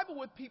the Bible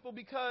with people,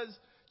 because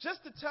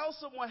just to tell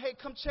someone, hey,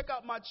 come check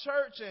out my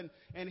church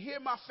and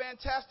hear my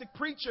fantastic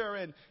preacher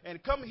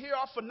and come hear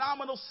our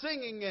phenomenal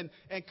singing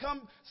and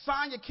come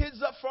sign your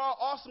kids up for our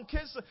awesome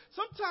kids,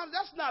 sometimes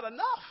that's not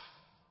enough.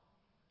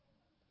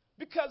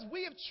 Because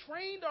we have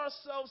trained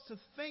ourselves to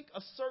think a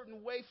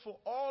certain way for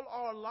all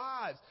our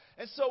lives.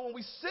 And so when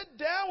we sit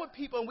down with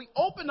people and we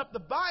open up the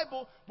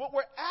Bible, what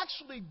we're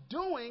actually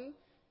doing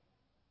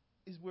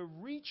is we're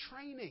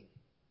retraining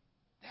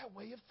that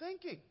way of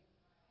thinking.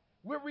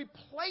 We're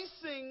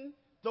replacing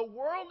the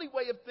worldly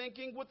way of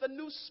thinking with a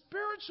new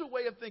spiritual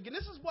way of thinking.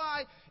 This is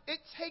why it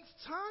takes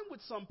time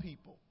with some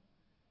people.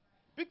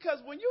 Because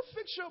when you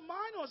fix your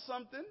mind on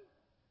something,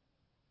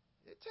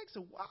 it takes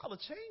a while to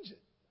change it.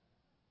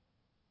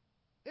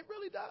 It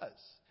really does.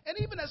 And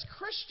even as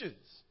Christians,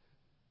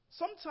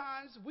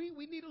 Sometimes we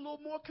need a little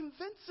more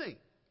convincing.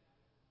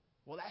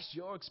 Well, that's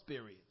your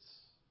experience.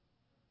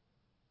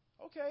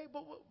 Okay,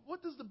 but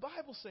what does the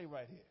Bible say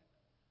right here?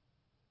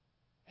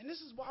 And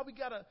this is why we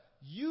got to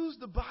use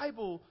the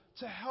Bible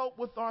to help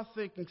with our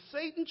thinking.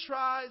 Satan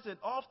tries and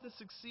often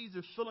succeeds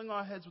in filling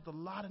our heads with a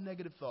lot of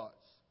negative thoughts.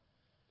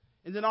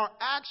 And then our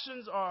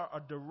actions are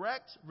a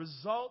direct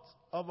result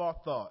of our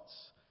thoughts.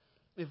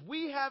 If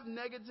we have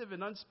negative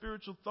and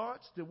unspiritual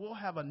thoughts, then we'll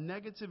have a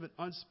negative and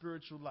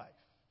unspiritual life.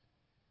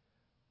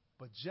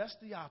 But just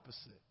the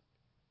opposite.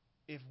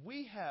 If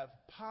we have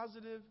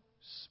positive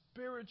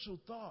spiritual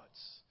thoughts,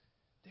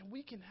 then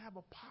we can have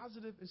a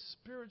positive and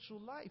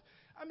spiritual life.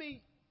 I mean,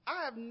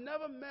 I have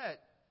never met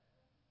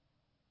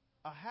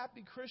a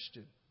happy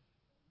Christian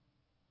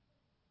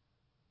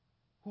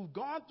who's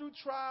gone through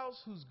trials,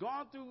 who's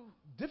gone through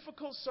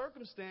difficult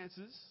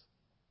circumstances,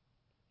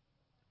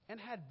 and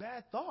had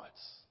bad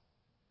thoughts.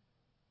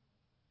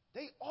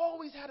 They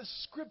always had a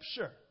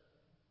scripture.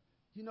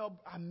 You know,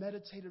 I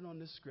meditated on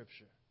this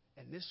scripture,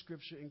 and this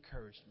scripture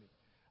encouraged me.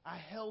 I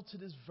held to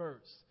this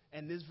verse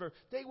and this verse.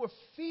 They were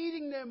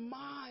feeding their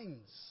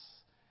minds.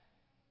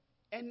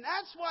 And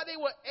that's why they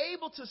were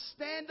able to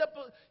stand up.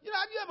 You know,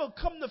 have you ever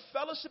come to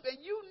fellowship and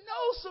you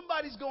know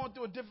somebody's going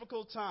through a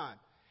difficult time?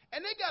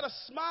 And they got a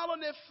smile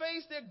on their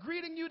face. They're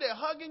greeting you. They're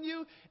hugging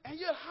you. And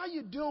you're, how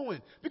you doing?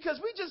 Because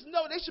we just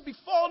know they should be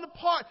falling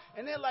apart.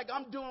 And they're like,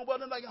 I'm doing well.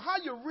 They're like, how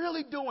you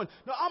really doing?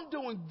 No, I'm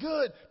doing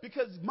good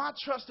because my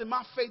trust and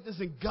my faith is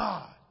in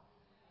God.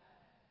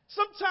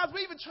 Sometimes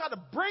we even try to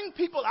bring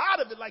people out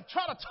of it, like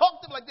try to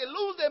talk to them like they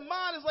lose their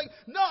mind. It's like,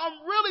 no,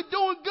 I'm really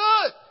doing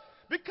good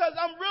because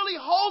I'm really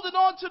holding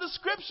on to the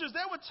scriptures.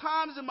 There were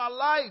times in my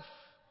life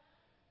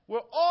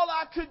where all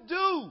I could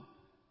do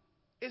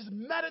is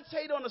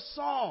meditate on a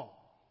song.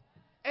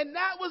 And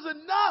that was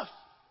enough.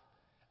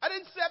 I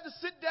didn't have to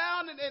sit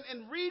down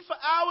and read for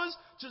hours,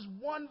 just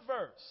one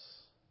verse.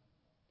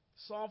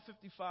 Psalm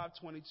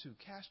 55:22.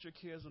 Cast your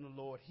cares on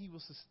the Lord. He will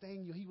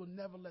sustain you. He will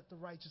never let the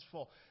righteous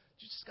fall.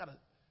 You just got to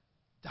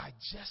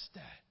digest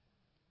that.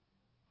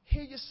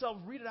 Hear yourself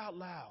read it out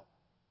loud.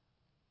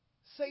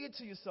 Say it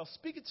to yourself.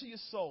 Speak it to your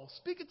soul.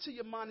 Speak it to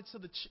your mind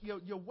until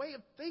your way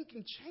of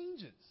thinking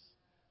changes.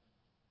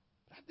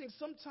 But I think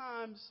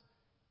sometimes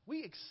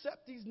we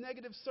accept these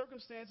negative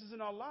circumstances in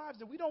our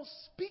lives and we don't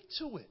speak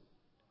to it.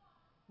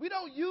 We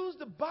don't use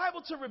the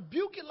Bible to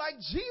rebuke it like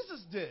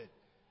Jesus did.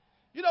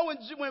 You know,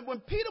 when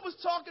Peter was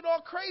talking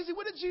all crazy,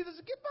 what did Jesus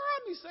say? Get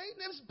behind me, Satan.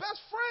 It was his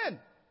best friend.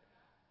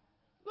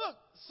 Look,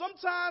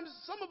 sometimes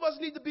some of us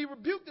need to be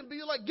rebuked and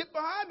be like, get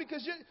behind me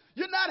because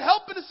you're not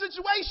helping the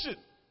situation.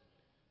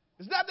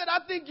 It's not that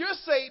I think you're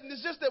Satan.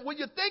 It's just that what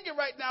you're thinking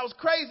right now is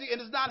crazy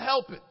and it's not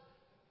helping.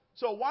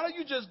 So why don't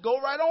you just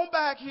go right on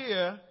back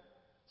here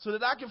so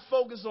that I can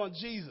focus on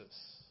Jesus?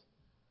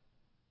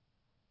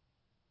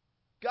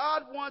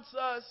 God wants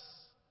us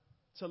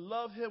to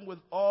love him with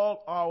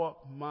all our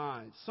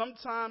minds.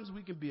 Sometimes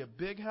we can be a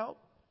big help,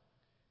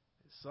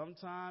 and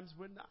sometimes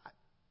we're not.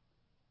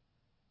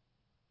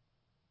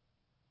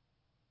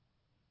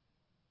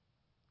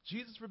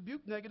 Jesus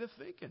rebuked negative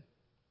thinking.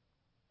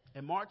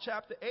 In Mark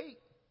chapter 8,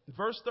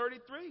 verse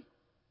 33.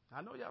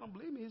 I know y'all don't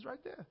believe me. He's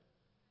right there.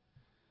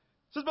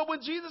 It says, but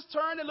when Jesus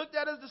turned and looked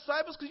at his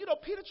disciples, because, you know,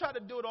 Peter tried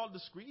to do it all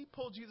discreet. He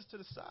pulled Jesus to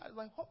the side. He's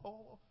like, what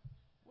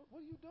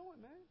are you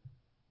doing, man?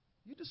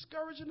 You're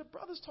discouraging the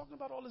brothers talking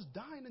about all this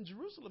dying in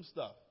Jerusalem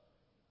stuff.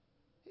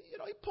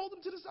 He pulled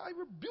them to the side. He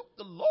rebuked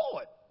the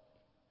Lord.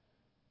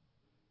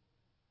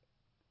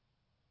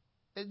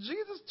 And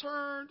Jesus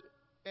turned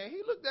and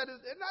he looked at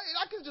it, and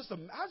I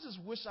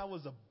just wish I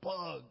was a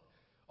bug,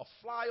 a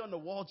fly on the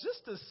wall,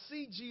 just to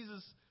see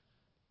Jesus.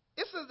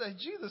 It says that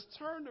Jesus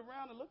turned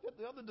around and looked at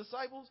the other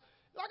disciples.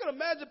 I can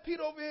imagine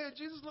Peter over here,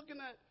 Jesus looking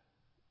at,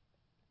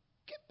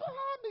 get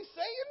behind me,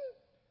 Satan.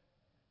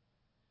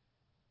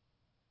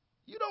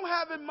 You don't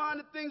have in mind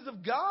the things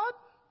of God,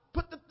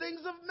 but the things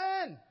of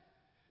men.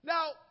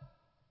 Now,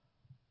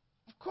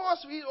 of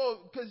course,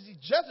 because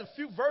just a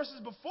few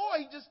verses before,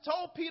 he just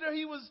told Peter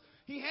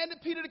he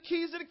handed Peter the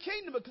keys to the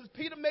kingdom because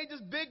Peter made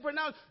this big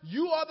pronouncement.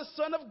 You are the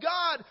Son of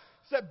God.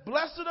 He said,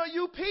 blessed are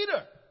you,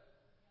 Peter.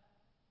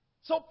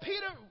 So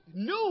Peter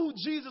knew who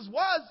Jesus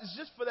was. It's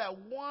just for that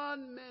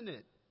 1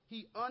 minute,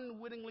 he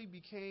unwittingly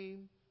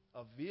became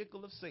a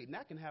vehicle of Satan.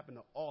 That can happen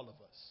to all of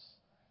us.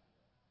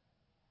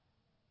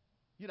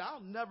 You know,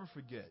 I'll never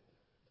forget.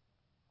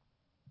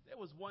 There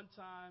was one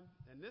time,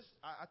 and this,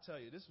 I tell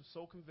you, this was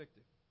so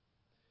convicting.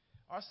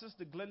 Our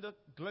sister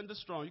Glenda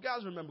Strong. You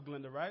guys remember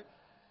Glenda, right?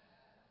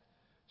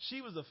 She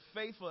was a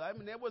faithful,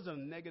 there wasn't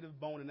a negative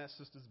bone in that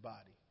sister's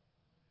body.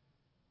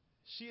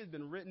 She had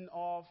been written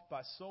off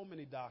by so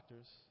many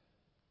doctors.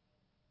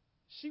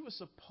 She was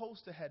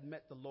supposed to have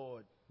met the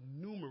Lord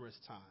numerous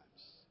times.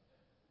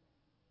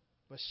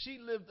 But she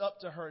lived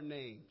up to her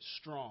name,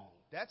 Strong.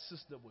 That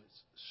sister was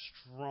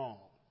strong.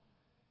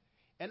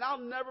 And I'll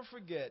never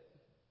forget,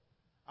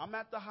 I'm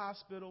at the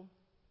hospital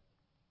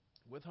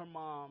with her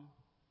mom,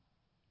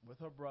 with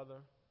her brother,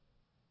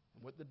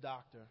 and with the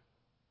doctor.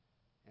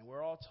 And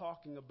we're all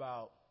talking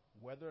about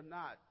whether or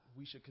not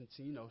we should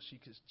continue,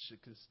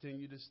 should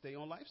continue to stay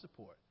on life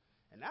support.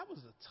 And that was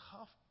a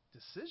tough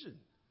decision.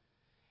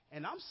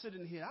 And I'm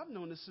sitting here, I've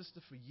known this sister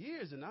for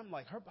years, and I'm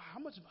like, how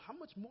much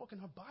more can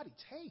her body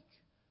take?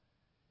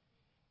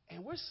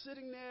 And we're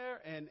sitting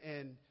there, and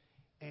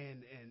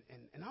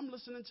I'm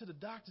listening to the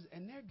doctors,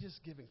 and they're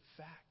just giving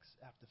facts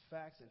after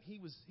facts. And he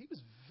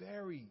was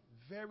very,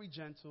 very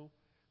gentle,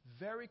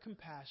 very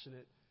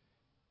compassionate.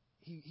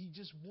 He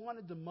just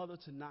wanted the mother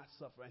to not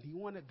suffer, and he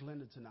wanted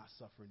Glenda to not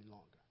suffer any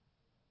longer.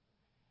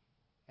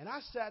 And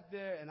I sat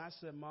there and I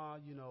said, Ma,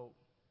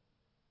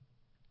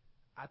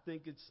 I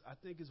think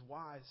it's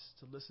wise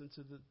to listen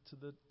to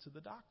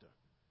the doctor.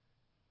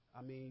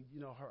 I mean,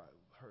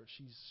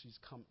 she's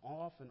come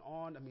off and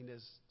on. I mean,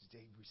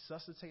 they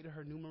resuscitated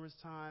her numerous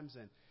times,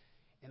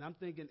 and I'm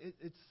thinking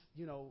it's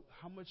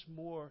how much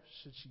more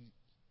should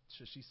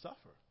she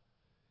suffer?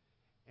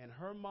 And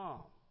her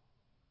mom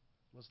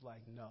was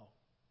like, no,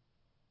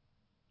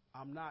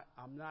 I'm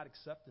not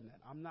accepting that.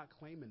 I'm not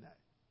claiming that.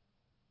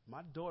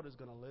 My daughter's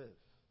gonna live.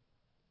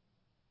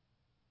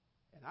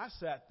 And I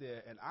sat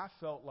there and I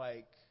felt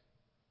like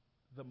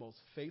the most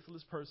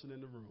faithless person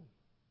in the room.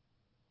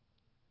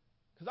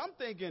 Because I'm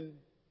thinking,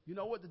 you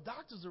know what, the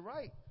doctors are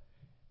right.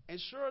 And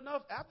sure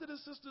enough, after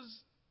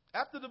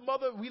the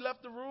mother, we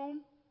left the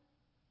room,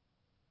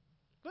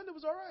 Glenda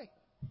was all right.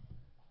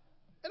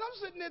 And I'm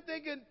sitting there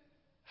thinking,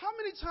 how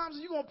many times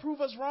are you going to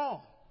prove us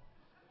wrong?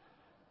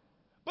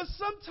 But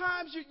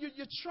sometimes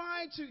you're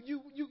trying to,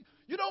 you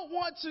don't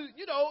want to,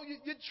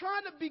 you're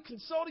trying to be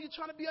consoling, you're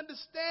trying to be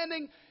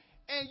understanding,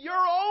 and your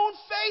own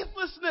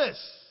faithlessness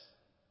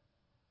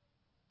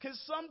can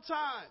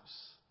sometimes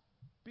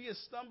be a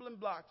stumbling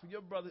block for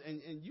your brother,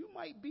 and you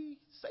might be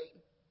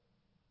Satan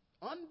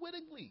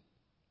unwittingly.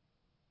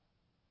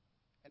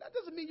 And that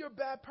doesn't mean you're a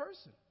bad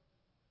person.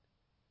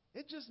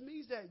 It just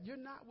means that you're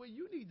not where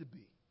you need to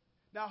be.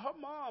 Now, her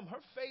mom, her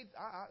faith,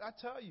 I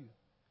tell you,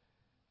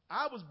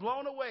 I was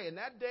blown away. And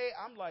that day,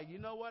 I'm like, you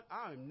know what?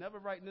 I'm never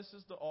writing this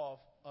sister off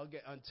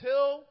again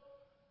until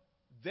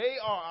they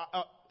are.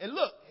 And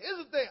look, here's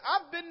the thing.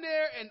 I've been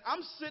there, and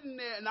I'm sitting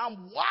there, and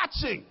I'm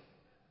watching.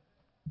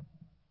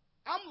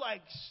 I'm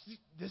like,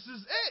 this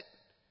is it.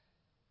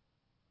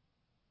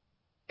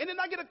 And then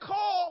I get a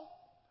call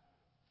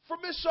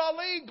from Miss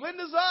Charlene.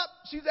 Glenda's up.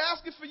 She's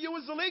asking for you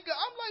and Zalika.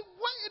 I'm like,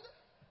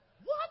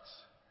 what?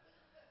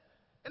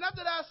 And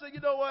after that, I said,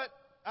 you know what?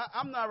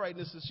 I'm not writing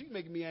this. She's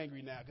making me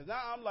angry now because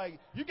I'm like,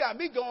 you got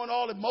me going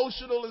all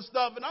emotional and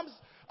stuff, and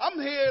I'm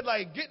here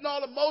like getting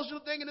all emotional,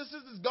 thinking this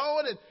is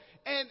going,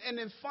 and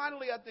then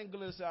finally I think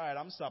Glenda said, all right, I'm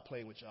gonna stop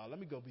playing with y'all. Let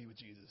me go be with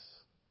Jesus.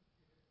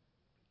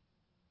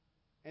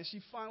 And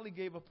she finally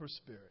gave up her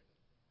spirit.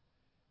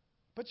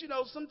 But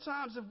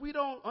sometimes if we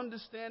don't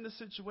understand the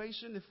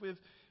situation, if we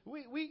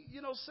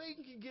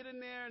Satan can get in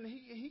there and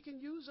he can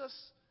use us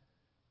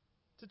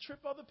to trip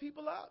other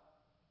people out.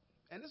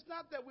 And it's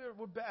not that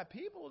we're bad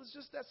people. It's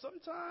just that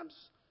sometimes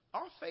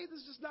our faith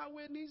is just not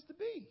where it needs to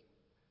be.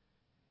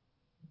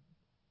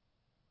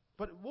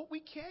 But what we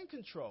can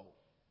control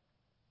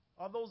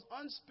are those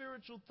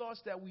unspiritual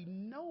thoughts that we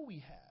know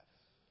we have.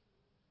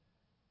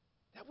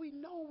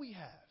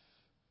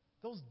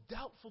 Those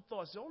doubtful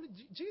thoughts.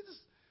 Jesus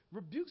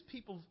rebukes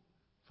people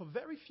for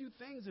very few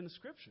things in the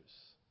scriptures.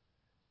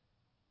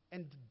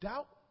 And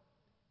doubt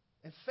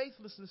and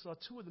faithlessness are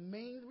two of the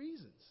main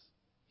reasons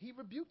he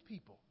rebuked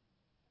people.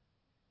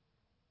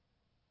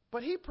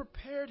 But he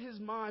prepared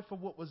his mind for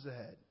what was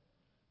ahead.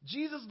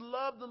 Jesus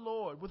loved the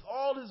Lord with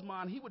all his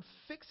mind. He would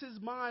fix his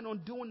mind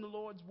on doing the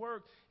Lord's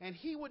work, and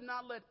he would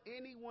not let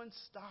anyone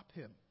stop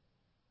him.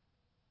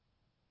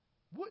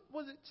 What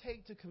would it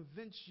take to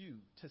convince you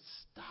to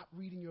stop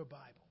reading your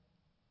Bible?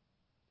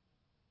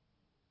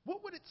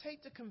 What would it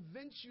take to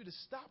convince you to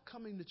stop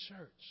coming to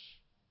church?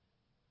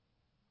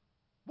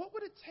 What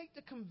would it take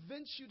to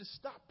convince you to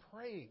stop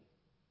praying?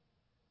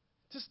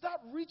 To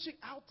stop reaching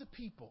out to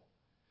people?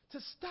 To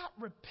stop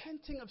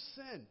repenting of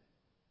sin?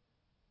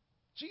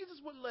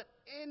 Jesus wouldn't let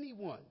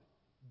anyone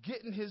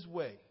get in his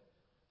way.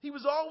 He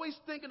was always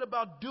thinking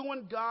about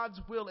doing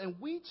God's will, and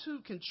we too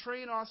can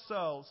train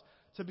ourselves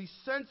to be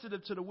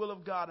sensitive to the will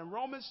of God. In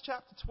Romans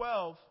chapter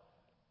 12,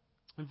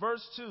 in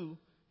verse 2,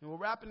 and we're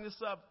wrapping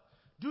this up,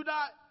 do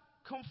not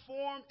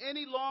conform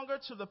any longer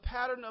to the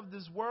pattern of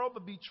this world,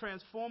 but be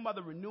transformed by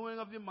the renewing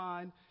of your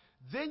mind.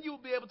 Then you'll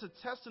be able to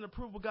test and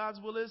approve what God's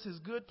will is, his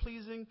good,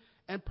 pleasing,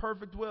 and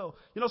perfect will.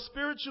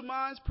 Spiritual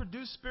minds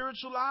produce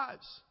spiritual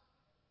lives.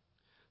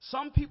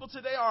 Some people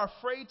today are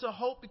afraid to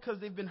hope because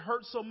they've been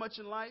hurt so much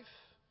in life.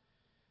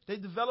 They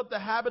developed a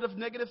habit of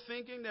negative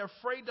thinking. They're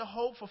afraid to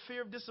hope for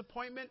fear of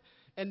disappointment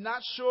and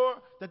not sure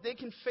that they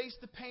can face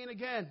the pain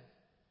again.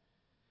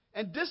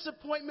 And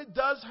disappointment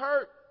does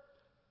hurt.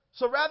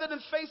 So rather than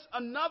face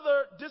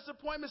another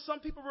disappointment, some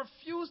people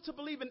refuse to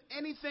believe in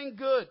anything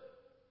good.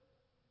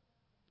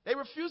 They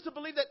refuse to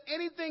believe that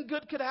anything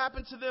good could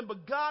happen to them,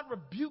 but God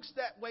rebukes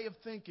that way of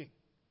thinking.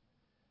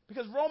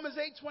 Because Romans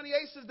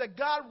 8:28 says that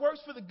God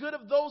works for the good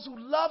of those who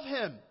love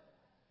him.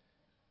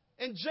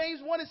 In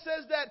James 1, it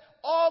says that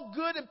all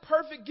good and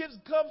perfect gifts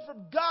come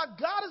from God.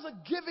 God is a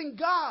giving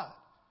God.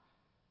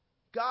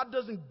 God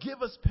doesn't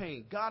give us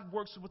pain. God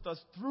works with us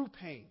through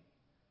pain.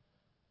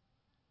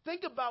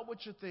 Think about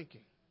what you're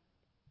thinking.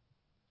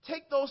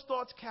 Take those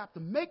thoughts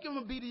captive. Make them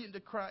obedient to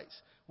Christ.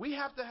 We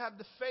have to have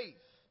the faith.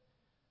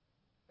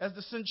 As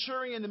the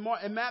centurion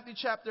in Matthew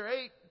chapter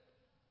 8,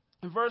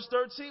 in verse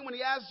 13, when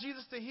he asked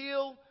Jesus to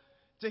heal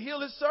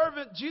his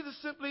servant,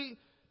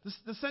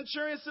 the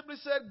centurion simply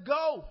said,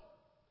 go.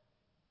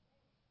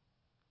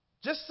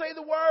 Just say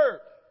the word.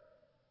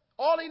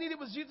 All he needed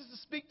was Jesus to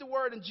speak the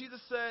word. And Jesus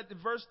said in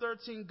verse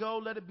 13, go,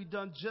 let it be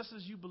done just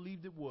as you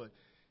believed it would.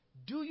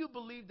 Do you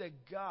believe that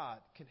God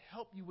can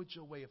help you with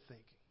your way of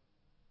thinking?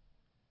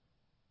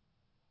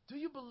 Do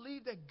you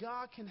believe that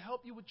God can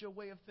help you with your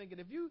way of thinking?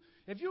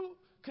 If you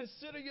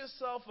consider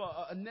yourself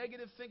a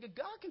negative thinker,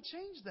 God can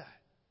change that.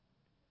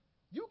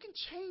 You can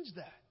change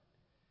that.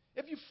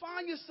 If you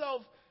find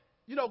yourself,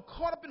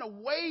 caught up in a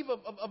wave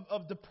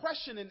of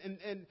depression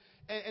and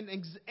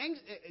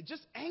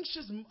just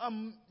anxious,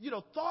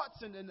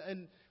 thoughts and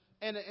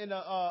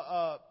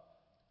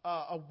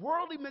a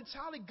worldly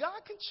mentality,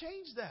 God can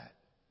change that.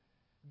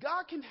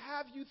 God can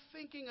have you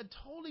thinking a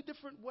totally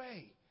different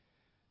way.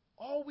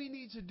 All we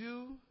need to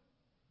do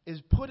is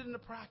put into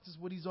practice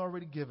what he's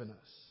already given us.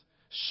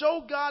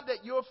 Show God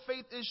that your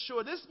faith is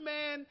sure. This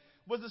man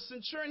was a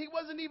centurion. He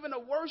wasn't even a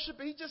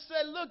worshiper. He just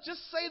said, look,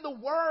 just say the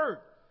word.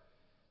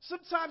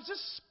 Sometimes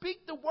just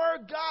speak the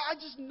word. God, I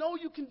just know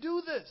you can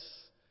do this.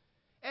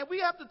 And we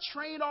have to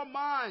train our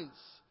minds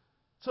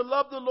to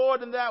love the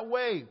Lord in that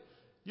way.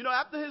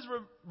 After his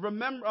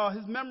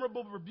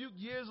memorable rebuke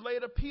years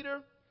later,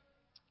 Peter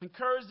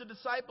encouraged the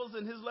disciples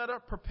in his letter,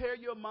 prepare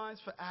your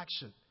minds for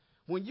action.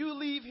 When you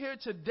leave here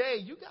today,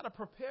 you got to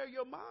prepare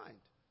your mind.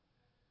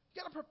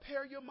 You got to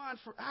prepare your mind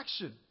for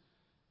action.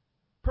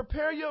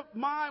 Prepare your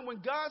mind when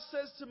God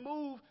says to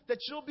move, that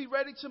you'll be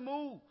ready to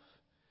move.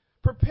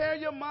 Prepare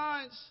your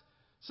minds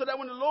so that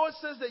when the Lord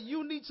says that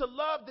you need to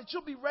love, that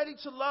you'll be ready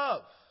to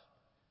love.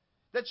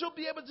 That you'll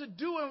be able to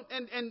do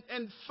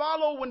and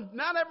follow when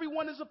not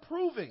everyone is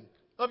approving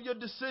of your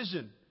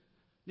decision.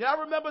 I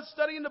remember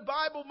studying the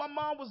Bible. My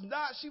mom was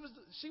not. She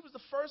was the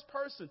first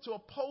person to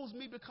oppose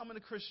me becoming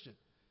a Christian.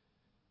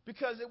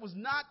 Because it was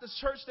not the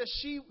church that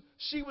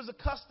she was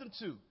accustomed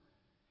to.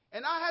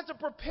 And I had to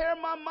prepare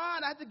my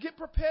mind. I had to get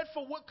prepared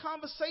for what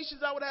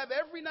conversations I would have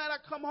every night I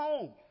come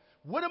home.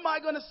 What am I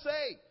going to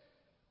say?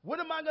 What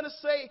am I going to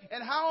say?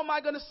 And how am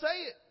I going to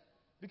say it?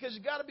 Because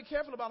you got to be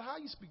careful about how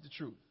you speak the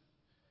truth.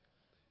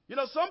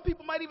 Some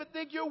people might even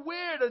think you're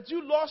weird, that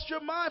you lost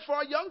your mind. For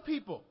our young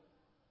people,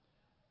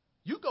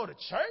 you go to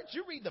church,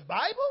 you read the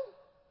Bible.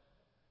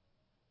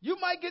 You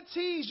might get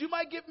teased. You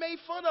might get made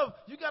fun of.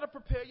 You got to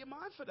prepare your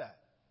mind for that.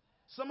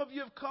 Some of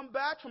you have come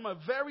back from a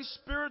very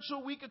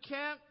spiritual week of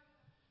camp.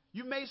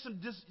 You made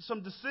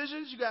some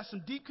decisions. You got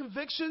some deep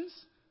convictions.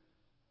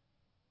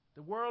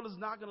 The world is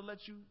not going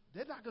to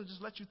they're not going to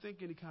just let you think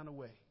any kind of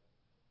way.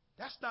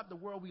 That's not the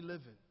world we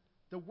live in.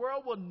 The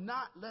world will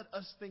not let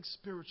us think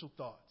spiritual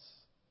thoughts.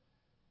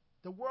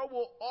 The world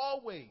will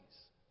always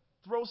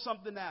throw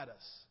something at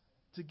us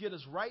to get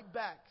us right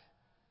back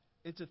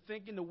into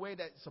thinking the way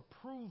that's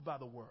approved by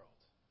the world.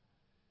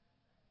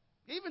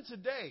 Even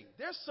today,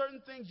 there's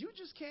certain things you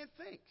just can't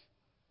think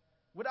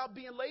without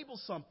being labeled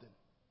something,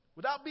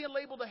 without being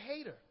labeled a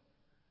hater.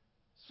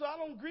 So I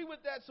don't agree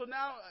with that. So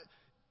now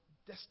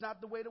that's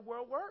not the way the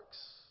world works.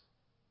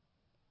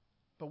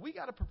 But we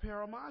got to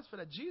prepare our minds for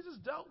that. Jesus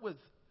dealt with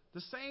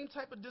the same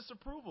type of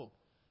disapproval.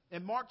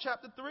 In Mark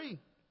chapter 3,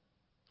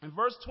 in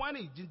verse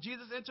 20,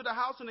 Jesus entered the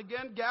house and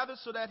again gathered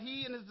so that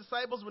he and his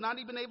disciples were not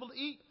even able to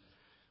eat.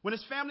 When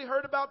his family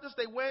heard about this,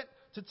 they went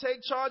to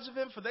take charge of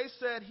him, for they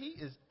said, he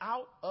is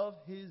out of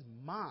his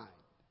mind.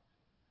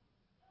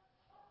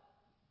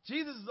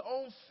 Jesus'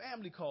 own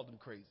family called him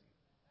crazy.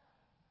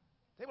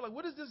 They were like,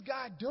 what is this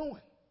guy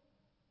doing?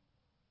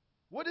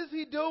 What is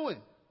he doing?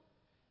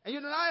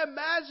 And I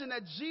imagine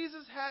that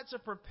Jesus had to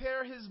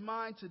prepare his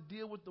mind to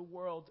deal with the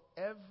world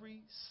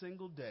every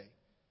single day.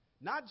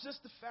 Not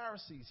just the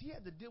Pharisees. He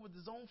had to deal with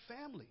his own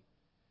family.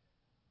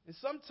 And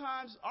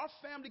sometimes our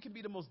family can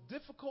be the most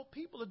difficult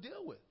people to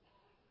deal with.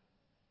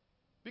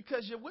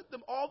 Because you're with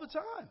them all the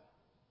time.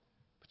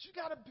 But you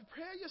got to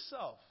prepare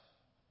yourself.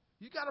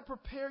 You got to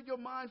prepare your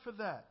mind for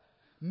that.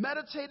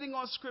 Meditating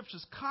on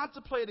scriptures,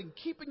 contemplating,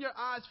 keeping your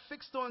eyes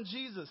fixed on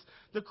Jesus.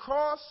 The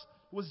cross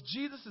was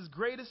Jesus'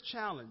 greatest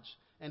challenge.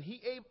 And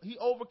he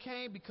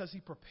overcame because he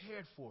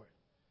prepared for it.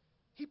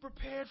 He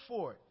prepared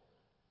for it.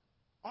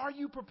 Are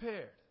you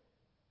prepared?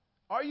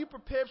 Are you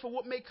prepared for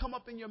what may come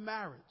up in your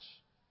marriage?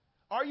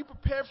 Are you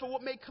prepared for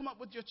what may come up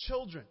with your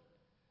children?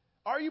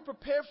 Are you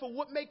prepared for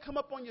what may come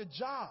up on your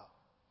job?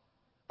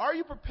 Are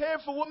you prepared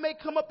for what may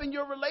come up in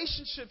your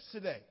relationships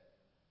today?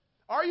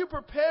 Are you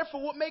prepared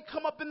for what may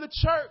come up in the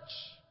church?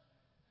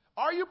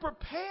 Are you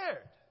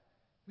prepared?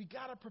 We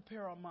got to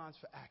prepare our minds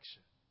for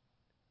action.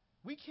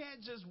 We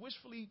can't just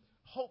wishfully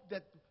hope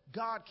that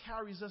God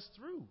carries us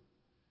through.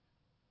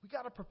 We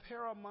got to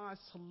prepare our minds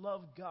to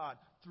love God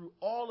through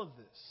all of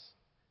this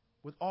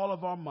with all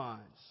of our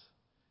minds.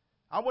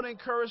 I want to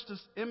encourage us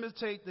to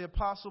imitate the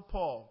Apostle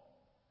Paul,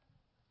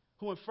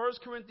 who in 1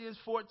 Corinthians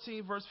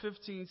 14, verse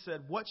 15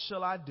 said, "What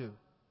shall I do?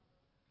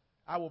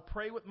 I will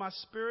pray with my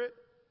spirit,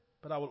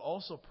 but I will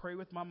also pray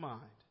with my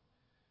mind.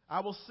 I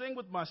will sing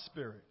with my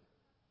spirit,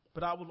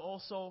 but I will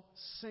also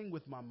sing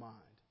with my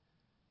mind."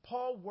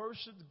 Paul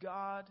worshiped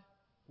God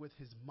with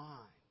his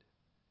mind.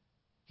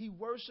 He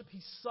worshiped,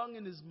 he sung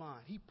in his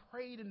mind. He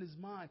prayed in his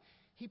mind.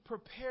 He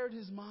prepared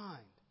his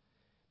mind.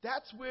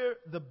 That's where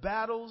the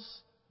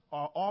battles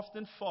are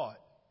often fought,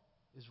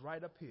 is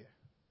right up here.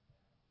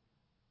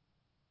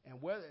 And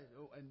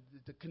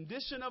the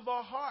condition of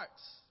our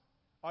hearts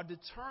are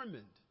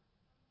determined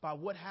by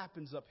what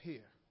happens up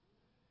here.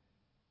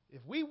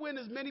 If we win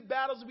as many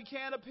battles as we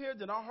can up here,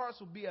 then our hearts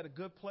will be at a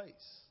good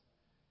place.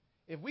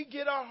 If we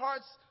get our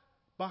hearts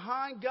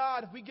behind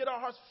God, if we get our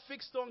hearts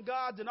fixed on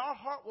God, then our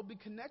heart will be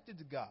connected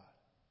to God.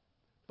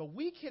 But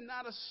we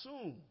cannot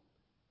assume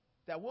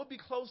that we'll be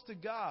close to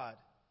God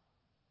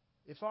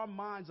if our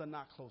minds are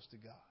not close to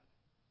God,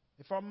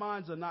 if our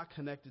minds are not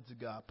connected to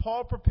God.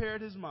 Paul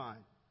prepared his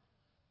mind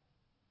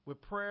with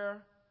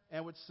prayer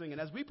and with singing.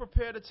 As we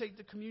prepare to take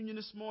the communion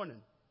this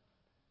morning,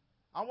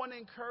 I want to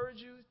encourage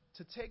you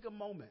to take a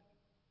moment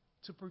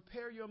to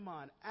prepare your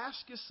mind.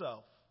 Ask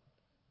yourself,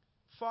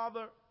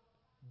 Father,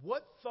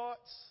 what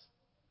thoughts,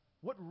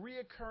 what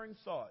reoccurring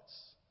thoughts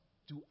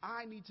do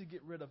I need to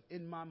get rid of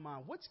in my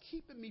mind? What's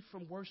keeping me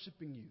from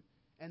worshiping you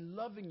and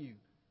loving you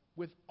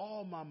with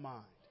all my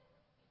mind?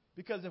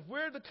 Because if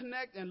we're to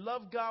connect and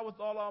love God with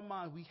all our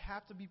mind, we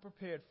have to be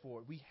prepared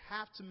for it. We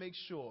have to make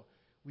sure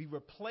we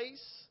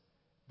replace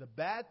the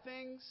bad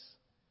things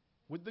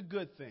with the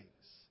good things.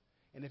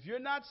 And if you're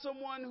not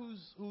someone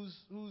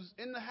who's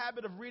in the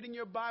habit of reading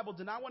your Bible,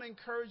 then I want to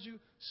encourage you,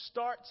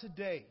 start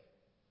today.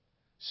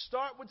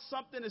 Start with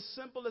something as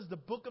simple as the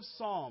book of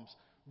Psalms.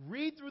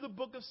 Read through the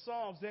book of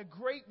Psalms. They're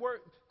great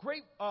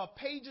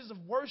pages of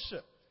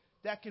worship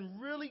that can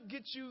really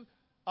get you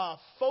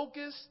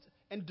focused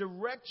and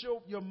direct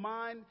your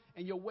mind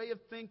and your way of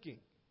thinking.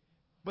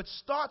 But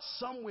start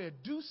somewhere.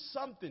 Do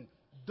something.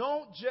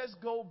 Don't just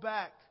go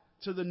back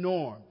to the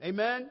norm.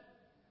 Amen?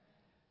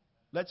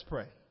 Let's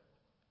pray.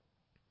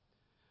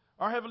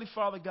 Our Heavenly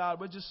Father, God,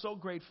 we're just so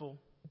grateful,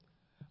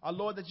 our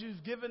Lord, that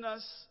you've given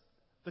us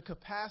the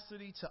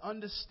capacity to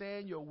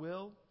understand your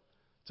will,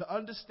 to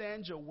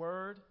understand your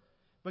word,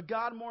 but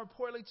God, more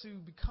importantly, to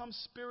become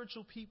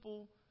spiritual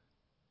people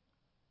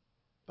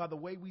by the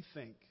way we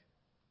think.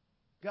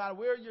 God,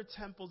 we're your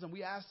temples, and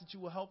we ask that you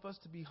will help us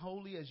to be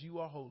holy as you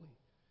are holy.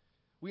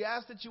 We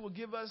ask that you will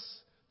give us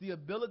the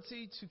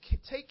ability to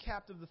take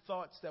captive the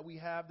thoughts that we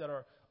have that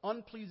are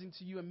unpleasing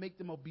to you and make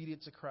them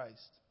obedient to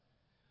Christ.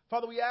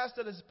 Father, we ask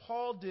that as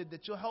Paul did,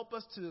 that you'll help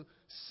us to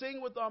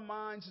sing with our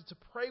minds and to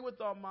pray with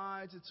our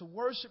minds and to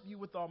worship you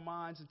with our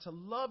minds and to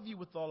love you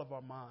with all of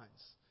our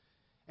minds.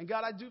 And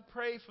God, I do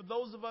pray for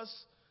those of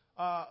us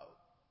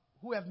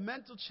who have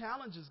mental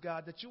challenges,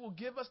 God, that you will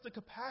give us the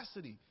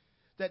capacity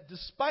that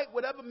despite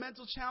whatever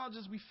mental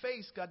challenges we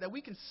face, God, that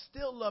we can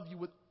still love you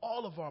with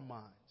all of our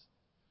minds.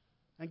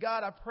 And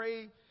God, I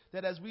pray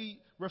that as we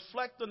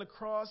reflect on the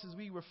cross, as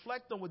we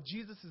reflect on what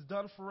Jesus has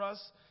done for us,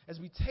 as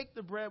we take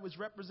the bread which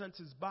represents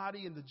his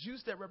body and the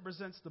juice that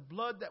represents the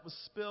blood that was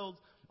spilled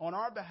on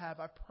our behalf,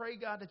 I pray,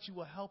 God, that you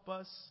will help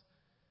us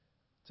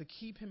to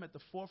keep him at the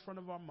forefront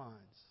of our minds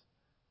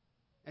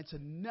and to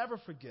never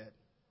forget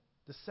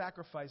the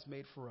sacrifice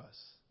made for us.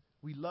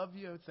 We love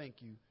you and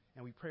thank you,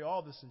 and we pray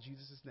all this in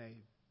Jesus' name.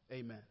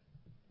 Amen.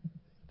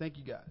 Thank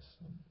you, guys.